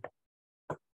question.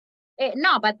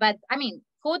 No, but I mean,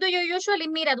 who do you usually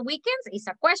meet at weekends is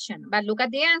a question, but look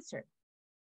at the answer.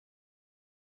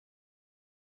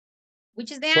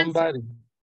 Which is the Somebody. answer?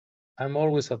 I'm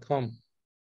always at home.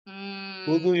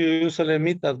 Who do you usually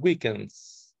meet at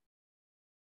weekends?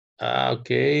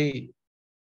 Okay.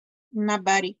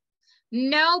 Nobody.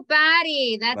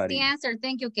 Nobody. That's the answer.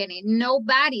 Thank you, Kenny.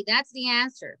 Nobody. That's the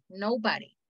answer.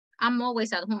 Nobody. I'm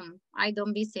always at home. I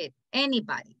don't visit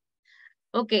anybody.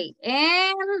 Okay.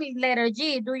 And letter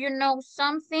G. Do you know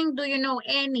something? Do you know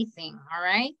anything? All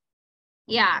right.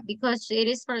 Yeah, because it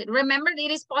is, remember,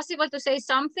 it is possible to say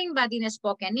something, but in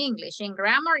spoken English. In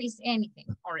grammar is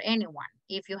anything or anyone,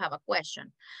 if you have a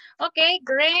question. Okay,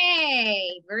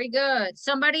 great. Very good.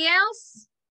 Somebody else?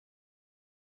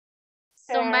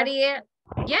 Somebody else?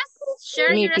 Yes,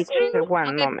 share Me, your screen. teacher,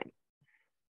 one moment.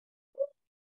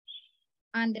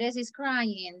 Andres is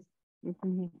crying.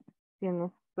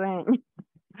 Tiene sueño.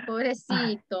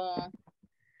 Pobrecito.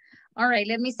 All right,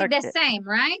 let me see. Okay. The same,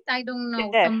 right? I don't know.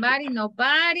 Yes. Somebody,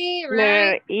 nobody, right?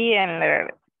 Letter E and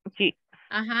letter G.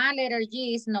 Letter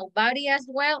G is nobody as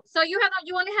well. So you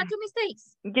only had 2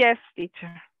 mistakes? Yes,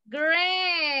 teacher.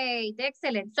 Great,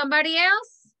 excellent. Somebody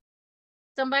else?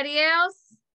 Somebody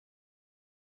else?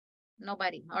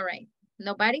 Nobody. All right.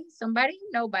 Nobody? Somebody?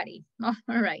 Nobody. All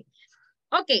right.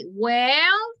 Okay,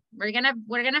 well, we're gonna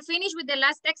finish with the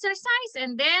last exercise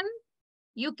and then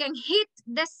you can hit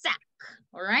the sack.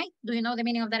 All right? Do you know the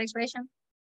meaning of that expression?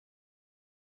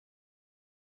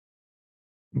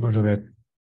 Volver.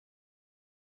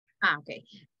 Ah, okay.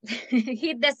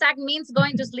 Hit the sack means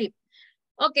going to sleep.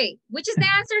 Okay, which is the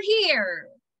answer here?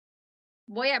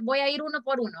 Voy a ir uno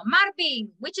por uno.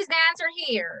 Marvin, which is the answer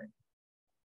here?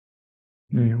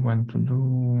 Do you want to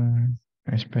do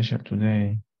a special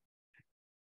today?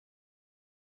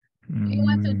 You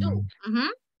want to do?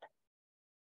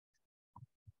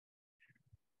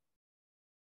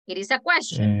 It is a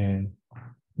question.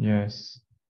 Yes.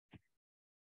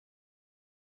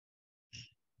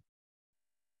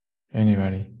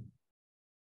 Anybody?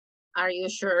 Are you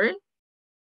sure?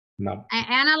 No. I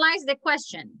analyze the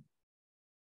question.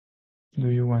 Do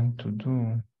you want to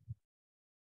do?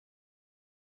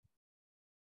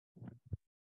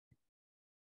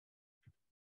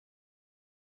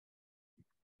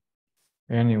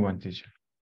 Anyone, teacher.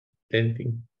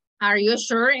 Anything. Are you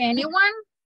sure, anyone?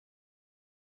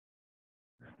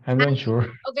 I'm not sure.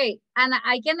 Ok,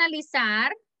 hay que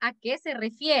analizar a qué se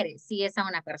refiere. Si es a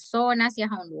una persona, si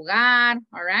es a un lugar,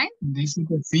 all right? This is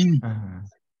the thing.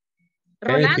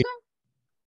 Rolando? Anything.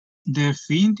 The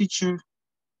thing, teacher.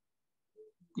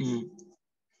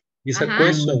 It's a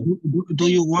question. Do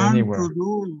you want Anywhere. to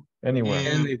do Anywhere.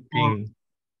 Anything.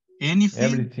 anything?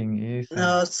 Everything is.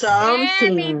 No,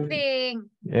 something. Anything.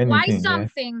 Why Anything, yes.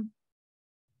 something?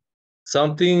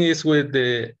 Something is with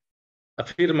the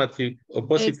affirmative or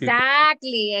positive.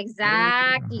 Exactly.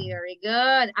 Very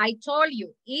good. I told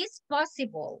you, it's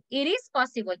possible. It is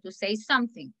possible to say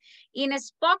something in a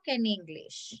spoken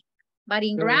English. But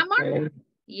in grammar,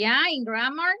 yeah, in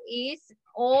grammar is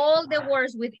all the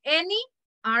words with any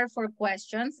are for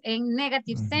questions and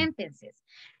negative sentences.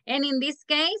 And in this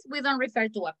case, we don't refer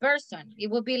to a person.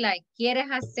 It would be like, ¿quieres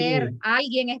hacer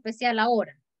alguien especial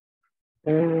ahora?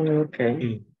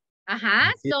 Okay.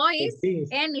 Ajá, so it's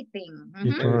anything.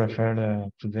 You can refer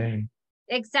today.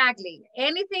 Exactly.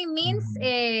 Anything means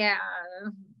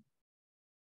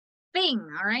thing,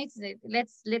 all right? So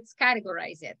let's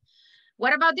categorize it.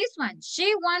 What about this one?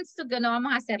 She wants to go, no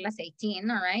vamos a hacer las 18,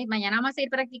 all right? Mañana vamos a ir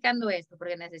practicando esto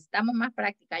porque necesitamos más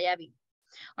práctica, ya vi.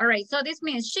 All right, so this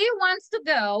means she wants to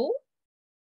go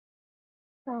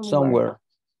Somewhere.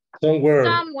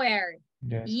 somewhere.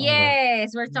 Yes,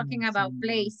 Yes, we're talking about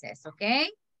places,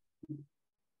 okay?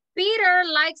 Peter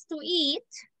likes to eat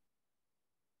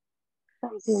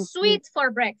sweet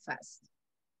for breakfast.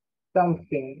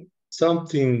 Something.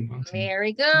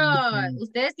 Very good.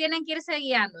 Ustedes tienen que irse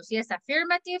guiando si es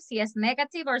affirmative, si es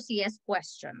negative, or si es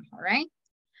question, all right?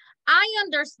 I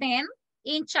understand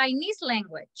in Chinese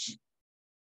language.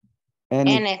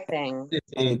 Anything.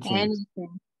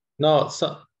 No,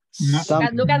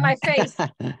 Look at my face.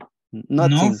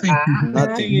 Nothing.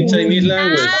 Nothing in Chinese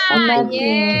language. Ah,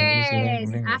 yes.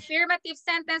 Affirmative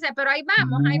sentence, pero ahí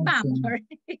vamos.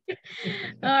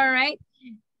 All right.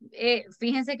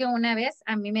 Fíjense que una vez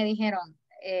a mí me dijeron,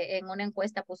 en una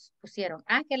encuesta pusieron,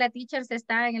 que la teacher se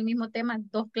está en el mismo tema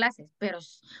 2 clases,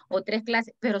 o 3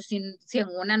 clases, pero si en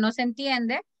una no se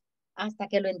entiende, hasta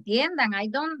que lo entiendan. I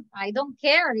don't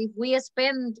care if we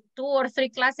spend 2 or 3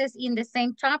 classes in the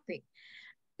same topic.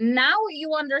 Now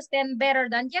you understand better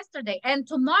than yesterday, and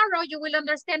tomorrow you will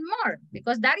understand more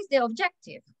because that is the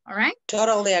objective, all right?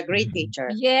 Totally agree, teacher.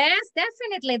 Yes,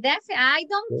 definitely. I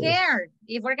don't care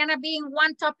if we're gonna be in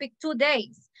one topic 2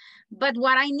 days, but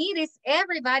what I need is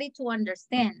everybody to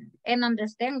understand and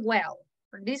understand well.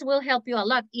 This will help you a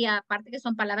lot. Y aparte que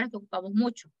son palabras que ocupamos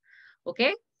mucho,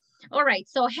 okay? All right,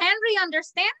 so Henry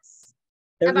understands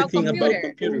Everything about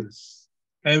computers.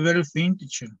 Everything,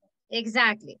 teacher.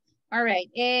 Exactly. All right,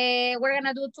 we're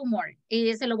gonna do 2 more.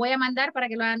 Y se lo voy a mandar para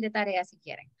que lo hagan de tarea si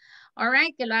quieren. All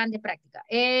right, que lo hagan de práctica.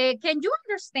 Can you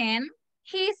understand?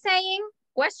 He's saying,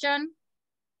 question.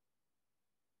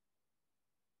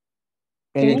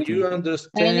 Can you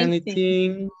understand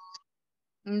anything?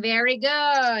 Very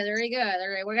good, very good. All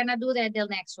right, we're gonna do the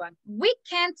next one. We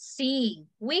can't see.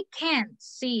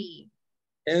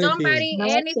 Anything. Somebody,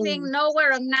 anything,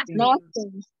 nowhere, or nothing.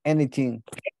 Anything.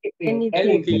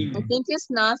 Anything. I think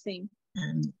it's nothing.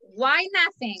 Why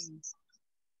nothing?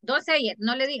 Don't say it.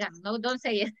 No le digan. No, don't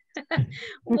say it.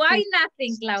 Why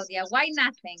nothing, Claudia? Why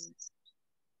nothing?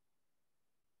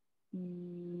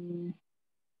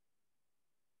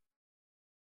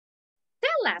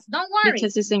 Tell us. Don't worry.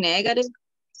 Because it's a negative.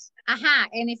 Aha.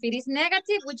 And if it is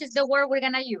negative, which is the word we're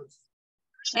going to use?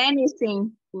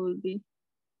 Anything would be.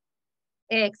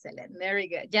 Excellent. Very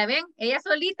good. Ya ven, ella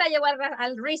solita llegó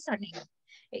al reasoning.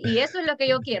 Y eso es lo que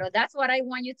yo quiero. That's what I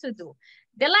want you to do.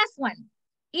 The last one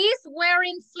is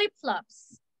wearing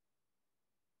flip-flops.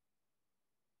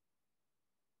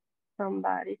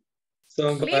 Somebody.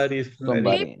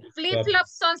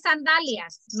 Flip-flops son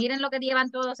sandalias. Miren lo que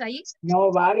llevan todos ahí.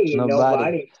 Nobody.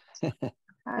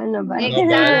 no, but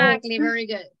Exactly, very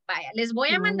good. Vaya, les voy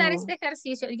a mandar no. este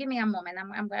ejercicio. Give me a moment.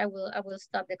 I will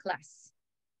stop the class.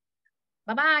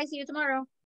 Bye-bye. See you tomorrow.